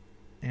and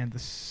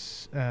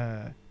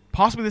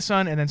possibly the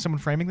son, and then someone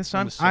framing the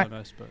son. The sun,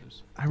 I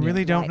suppose. I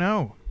really don't Right.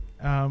 know.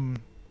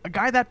 A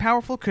guy that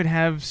powerful could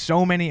have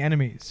so many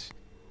enemies.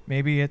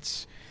 Maybe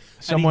it's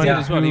someone did who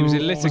as well. He was in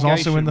was also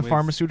litigation in the with-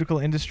 pharmaceutical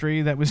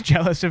industry that was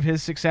jealous of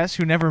his success,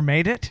 who never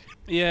made it.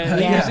 Yeah,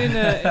 Yeah. he was in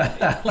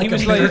a. Like he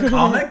was a like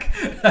comic.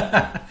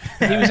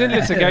 he was in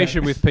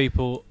litigation with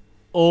people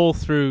all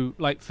through,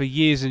 like, for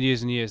years and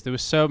years and years. There were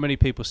so many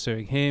people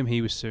suing him.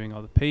 He was suing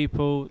other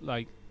people.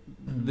 Like,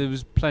 there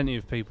was plenty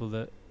of people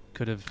that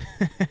could have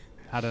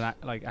had an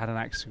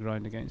axe to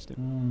grind against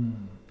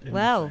him.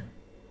 Well,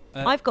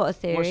 I've got a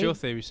theory. What's your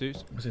theory,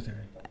 Suze? What's your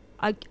theory?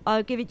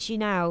 I'll give it to you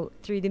now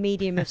through the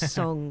medium of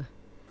song.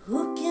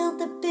 Who killed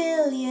the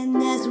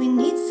billionaires? We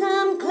need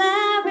some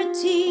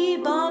clarity.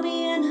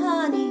 Bobby and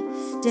Honey,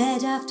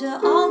 dead after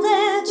all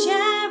their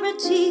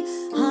charity.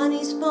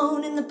 Honey's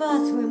phone in the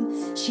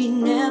bathroom, she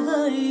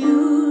never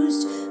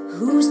used.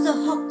 Who's the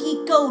hockey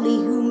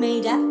goalie who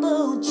made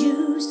apple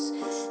juice?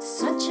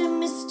 Such a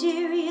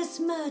mysterious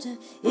murder.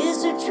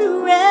 Is a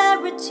true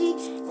rarity?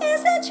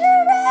 Is a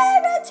true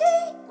rarity?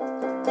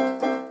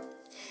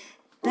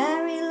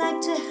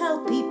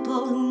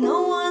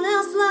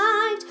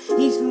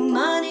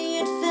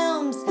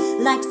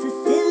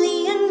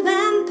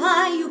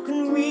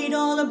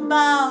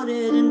 about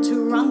it in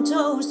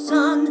Toronto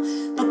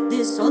Sun. But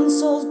this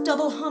unsolved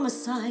double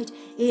homicide,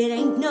 it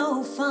ain't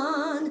no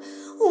fun.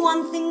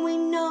 One thing we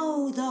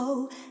know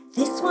though,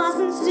 this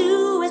wasn't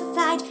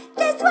suicide.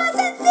 This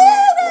wasn't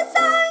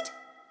suicide.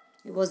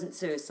 It wasn't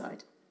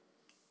suicide.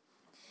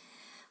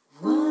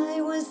 Why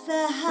was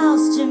the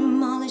house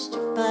demolished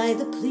by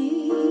the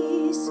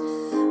police?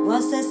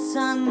 Was there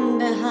sun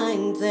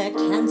behind their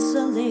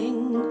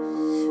cancelling?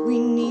 We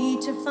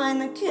need to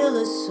find the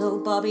killers so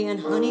Bobby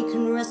and Honey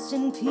can rest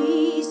in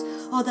peace,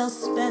 or they'll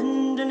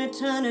spend an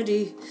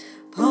eternity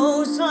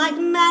posed like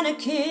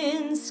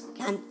mannequins.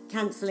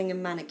 Cancelling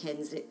and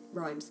mannequins, it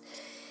rhymes.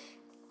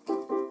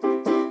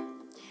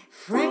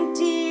 Frank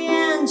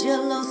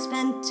D'Angelo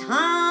spent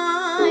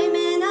time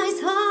in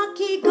ice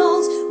hockey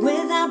goals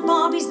without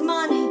Bobby's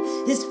money.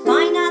 His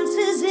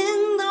finances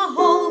in the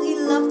hole. He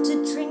loved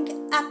to drink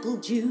apple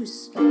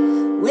juice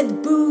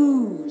with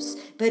booze,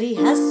 but he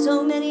has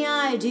so many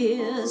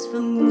ideas for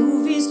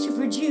movies to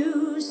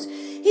produce.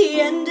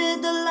 He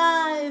ended the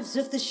lives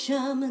of the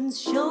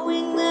Shermans,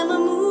 showing them a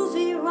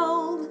movie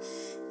role.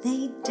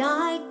 They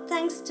died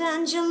thanks to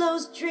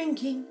Angelo's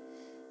drinking.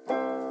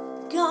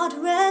 God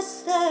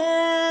rest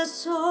their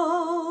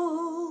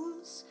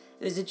souls.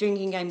 It was a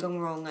drinking game gone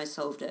wrong. I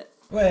solved it.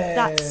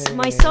 That's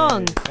my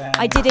song.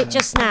 I did it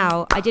just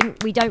now.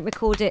 We don't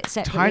record it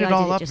separately. Tied it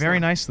all up just very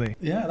now. nicely.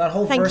 Yeah, that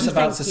whole Thank verse you,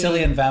 about thank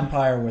Sicilian you.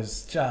 vampire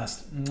was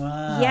just...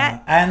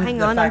 Yeah, and hang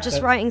the on, I'm fact just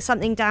that- writing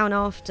something down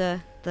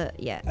after the...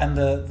 Yeah, And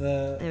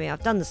the anyway,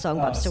 I've done the song,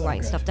 but I'm still so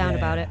writing good. stuff down Yeah,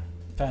 about yeah. it.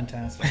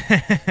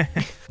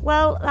 Fantastic.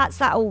 Well, that's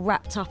that all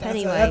wrapped up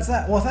anyway. That's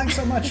that. Well, thanks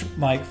so much,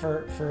 Mike,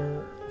 for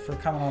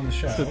coming on the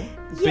show.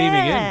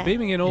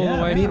 Beaming in all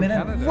the way from beaming in.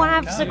 Canada.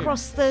 Wavs Yeah.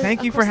 across the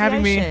Thank you across for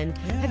having the me. ocean.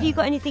 Have you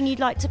got anything you'd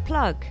like to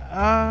plug?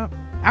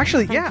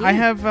 Actually, Thank yeah, you. I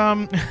have.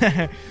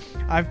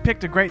 I've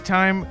picked a great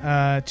time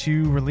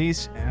to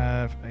release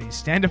a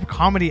stand-up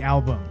comedy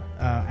album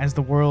as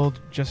the world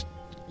just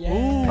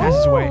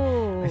passes away.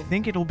 I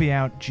think it'll be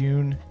out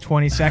June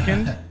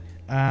 22nd,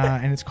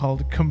 and it's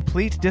called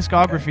Complete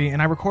Discography.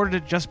 And I recorded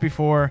it just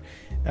before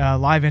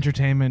live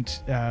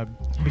entertainment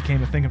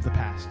became a thing of the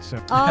past. So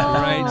Great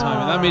time.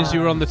 And that means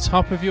you were on the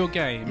top of your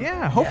game.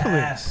 yeah, hopefully,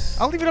 Yes.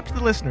 I'll leave it up to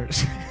the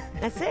listeners.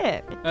 That's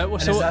it.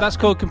 So that's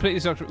called Completely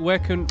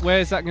Discography. Where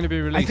is that going to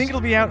be released? I think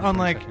it'll be out on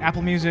like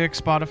Apple Music,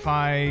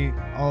 Spotify,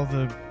 all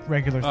the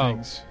regular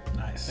things.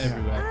 Nice.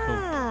 everywhere. Cool.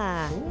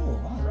 Ah.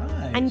 Cool. All right.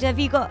 And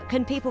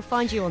can people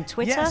find you on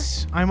Twitter?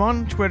 Yes, I'm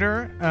on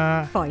Twitter.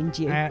 Find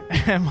you.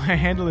 My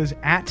handle is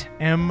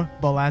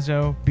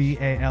 @mbalazzo,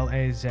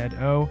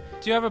 BALAZO.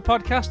 Do you have a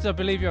podcast? I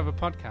believe you have a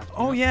podcast.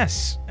 Oh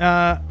yes,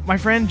 my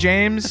friend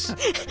James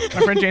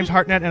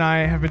Hartnett and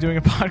I have been doing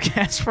a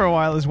podcast for a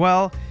while as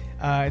well.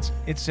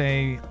 It's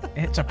a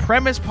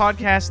premise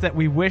podcast that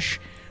we wish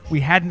we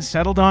hadn't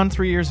settled on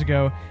 3 years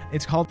ago.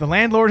 It's called The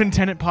Landlord and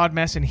Tenant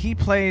Podmess, and he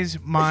plays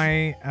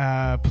my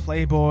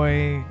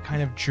playboy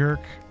kind of jerk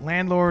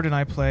landlord, and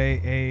I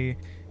play a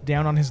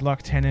down on his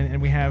luck tenant,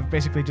 and we have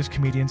basically just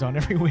comedians on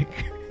every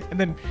week. And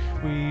then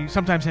we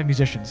sometimes have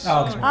musicians.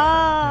 Oh,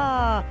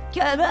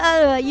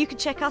 You can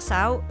check us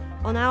out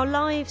on our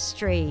live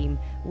stream.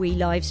 We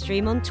live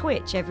stream on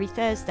Twitch every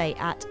Thursday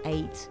at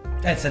 8.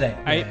 That's today.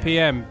 8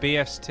 p.m.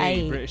 BST,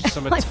 8. British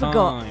Summer I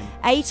forgot. Time.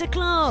 8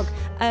 o'clock.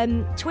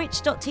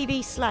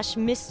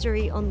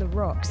 Twitch.tv/Mystery on the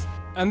Rocks.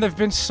 And they've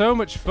been so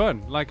much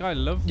fun. Like, I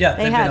love Yeah,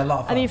 They they've have. been a lot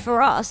of fun. I mean,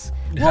 for us,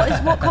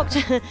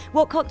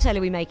 what cocktail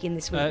are we making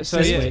this week? So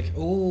this yeah. week.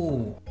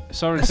 Ooh.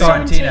 Sorrentino.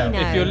 Sorrentino.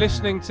 If you're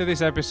listening to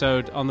this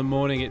episode on the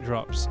morning it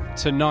drops,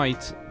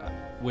 tonight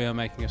we are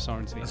making a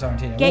Sorrentino.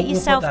 Sorrentino. Get We'll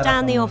yourself put that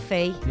down up the on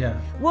offie. Yeah.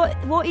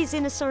 What is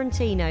in a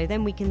Sorrentino?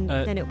 Then we can.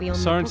 Then it'll be on.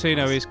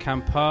 Sorrentino the is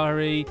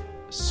Campari,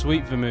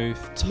 sweet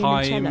vermouth,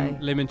 thyme,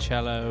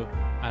 limoncello,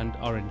 and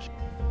orange.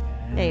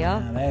 There you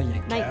are. There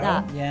you Make go.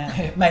 that. Yeah.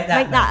 Make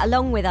that. Make that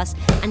along with us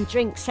and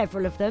drink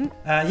several of them.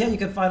 Yeah, you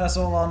can find us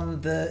all on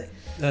the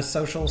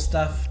social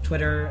stuff.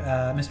 Twitter,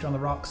 Mr. on the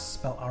Rocks,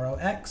 spelled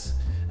ROX.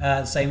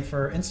 Same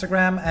for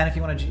Instagram. And if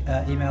you want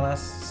to email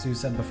us, Sue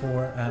said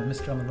before,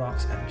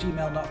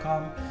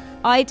 MrOnTheRocks@gmail.com.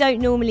 I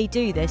don't normally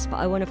do this, but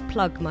I want to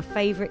plug my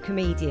favourite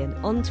comedian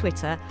on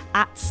Twitter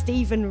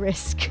 @Stephen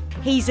Risk.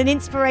 He's an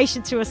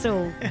inspiration to us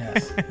all.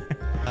 Yes.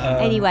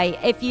 Anyway,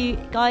 if you're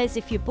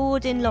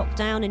bored in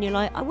lockdown and you're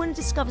like, I want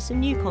to discover some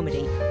new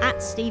comedy,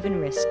 @Stephen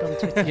Risk on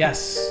Twitter.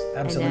 Yes,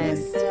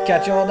 absolutely.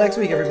 Catch you all next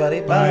week,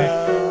 everybody. Bye.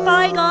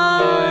 Bye,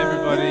 guys. Bye,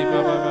 everybody. Bye,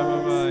 bye, bye,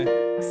 bye, bye.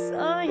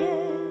 Oh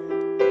yeah,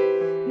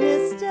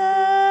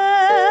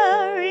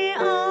 mystery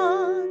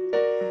on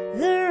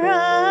the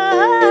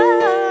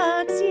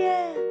rocks,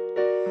 yeah,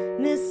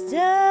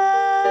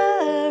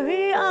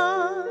 mystery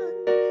on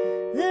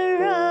the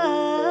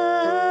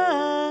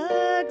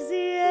rocks,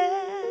 yeah.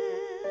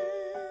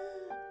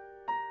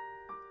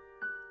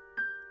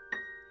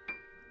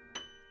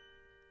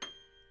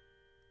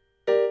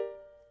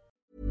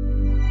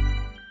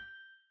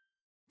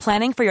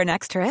 Planning for your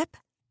next trip?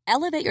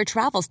 Elevate your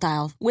travel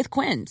style with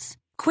Quince.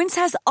 Quince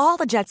has all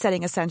the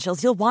jet-setting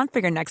essentials you'll want for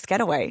your next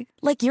getaway,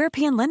 like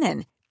European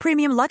linen,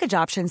 premium luggage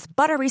options,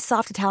 buttery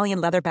soft Italian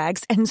leather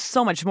bags, and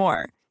so much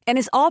more. And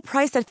is all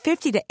priced at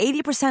 50 to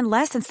 80%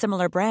 less than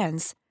similar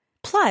brands.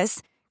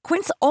 Plus,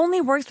 Quince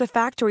only works with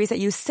factories that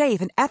use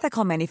safe and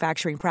ethical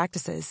manufacturing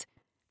practices.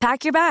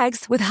 Pack your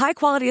bags with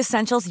high-quality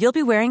essentials you'll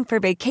be wearing for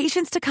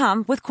vacations to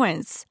come with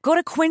Quince. Go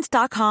to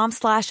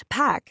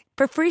quince.com/pack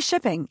for free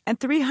shipping and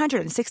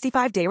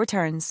 365-day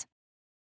returns.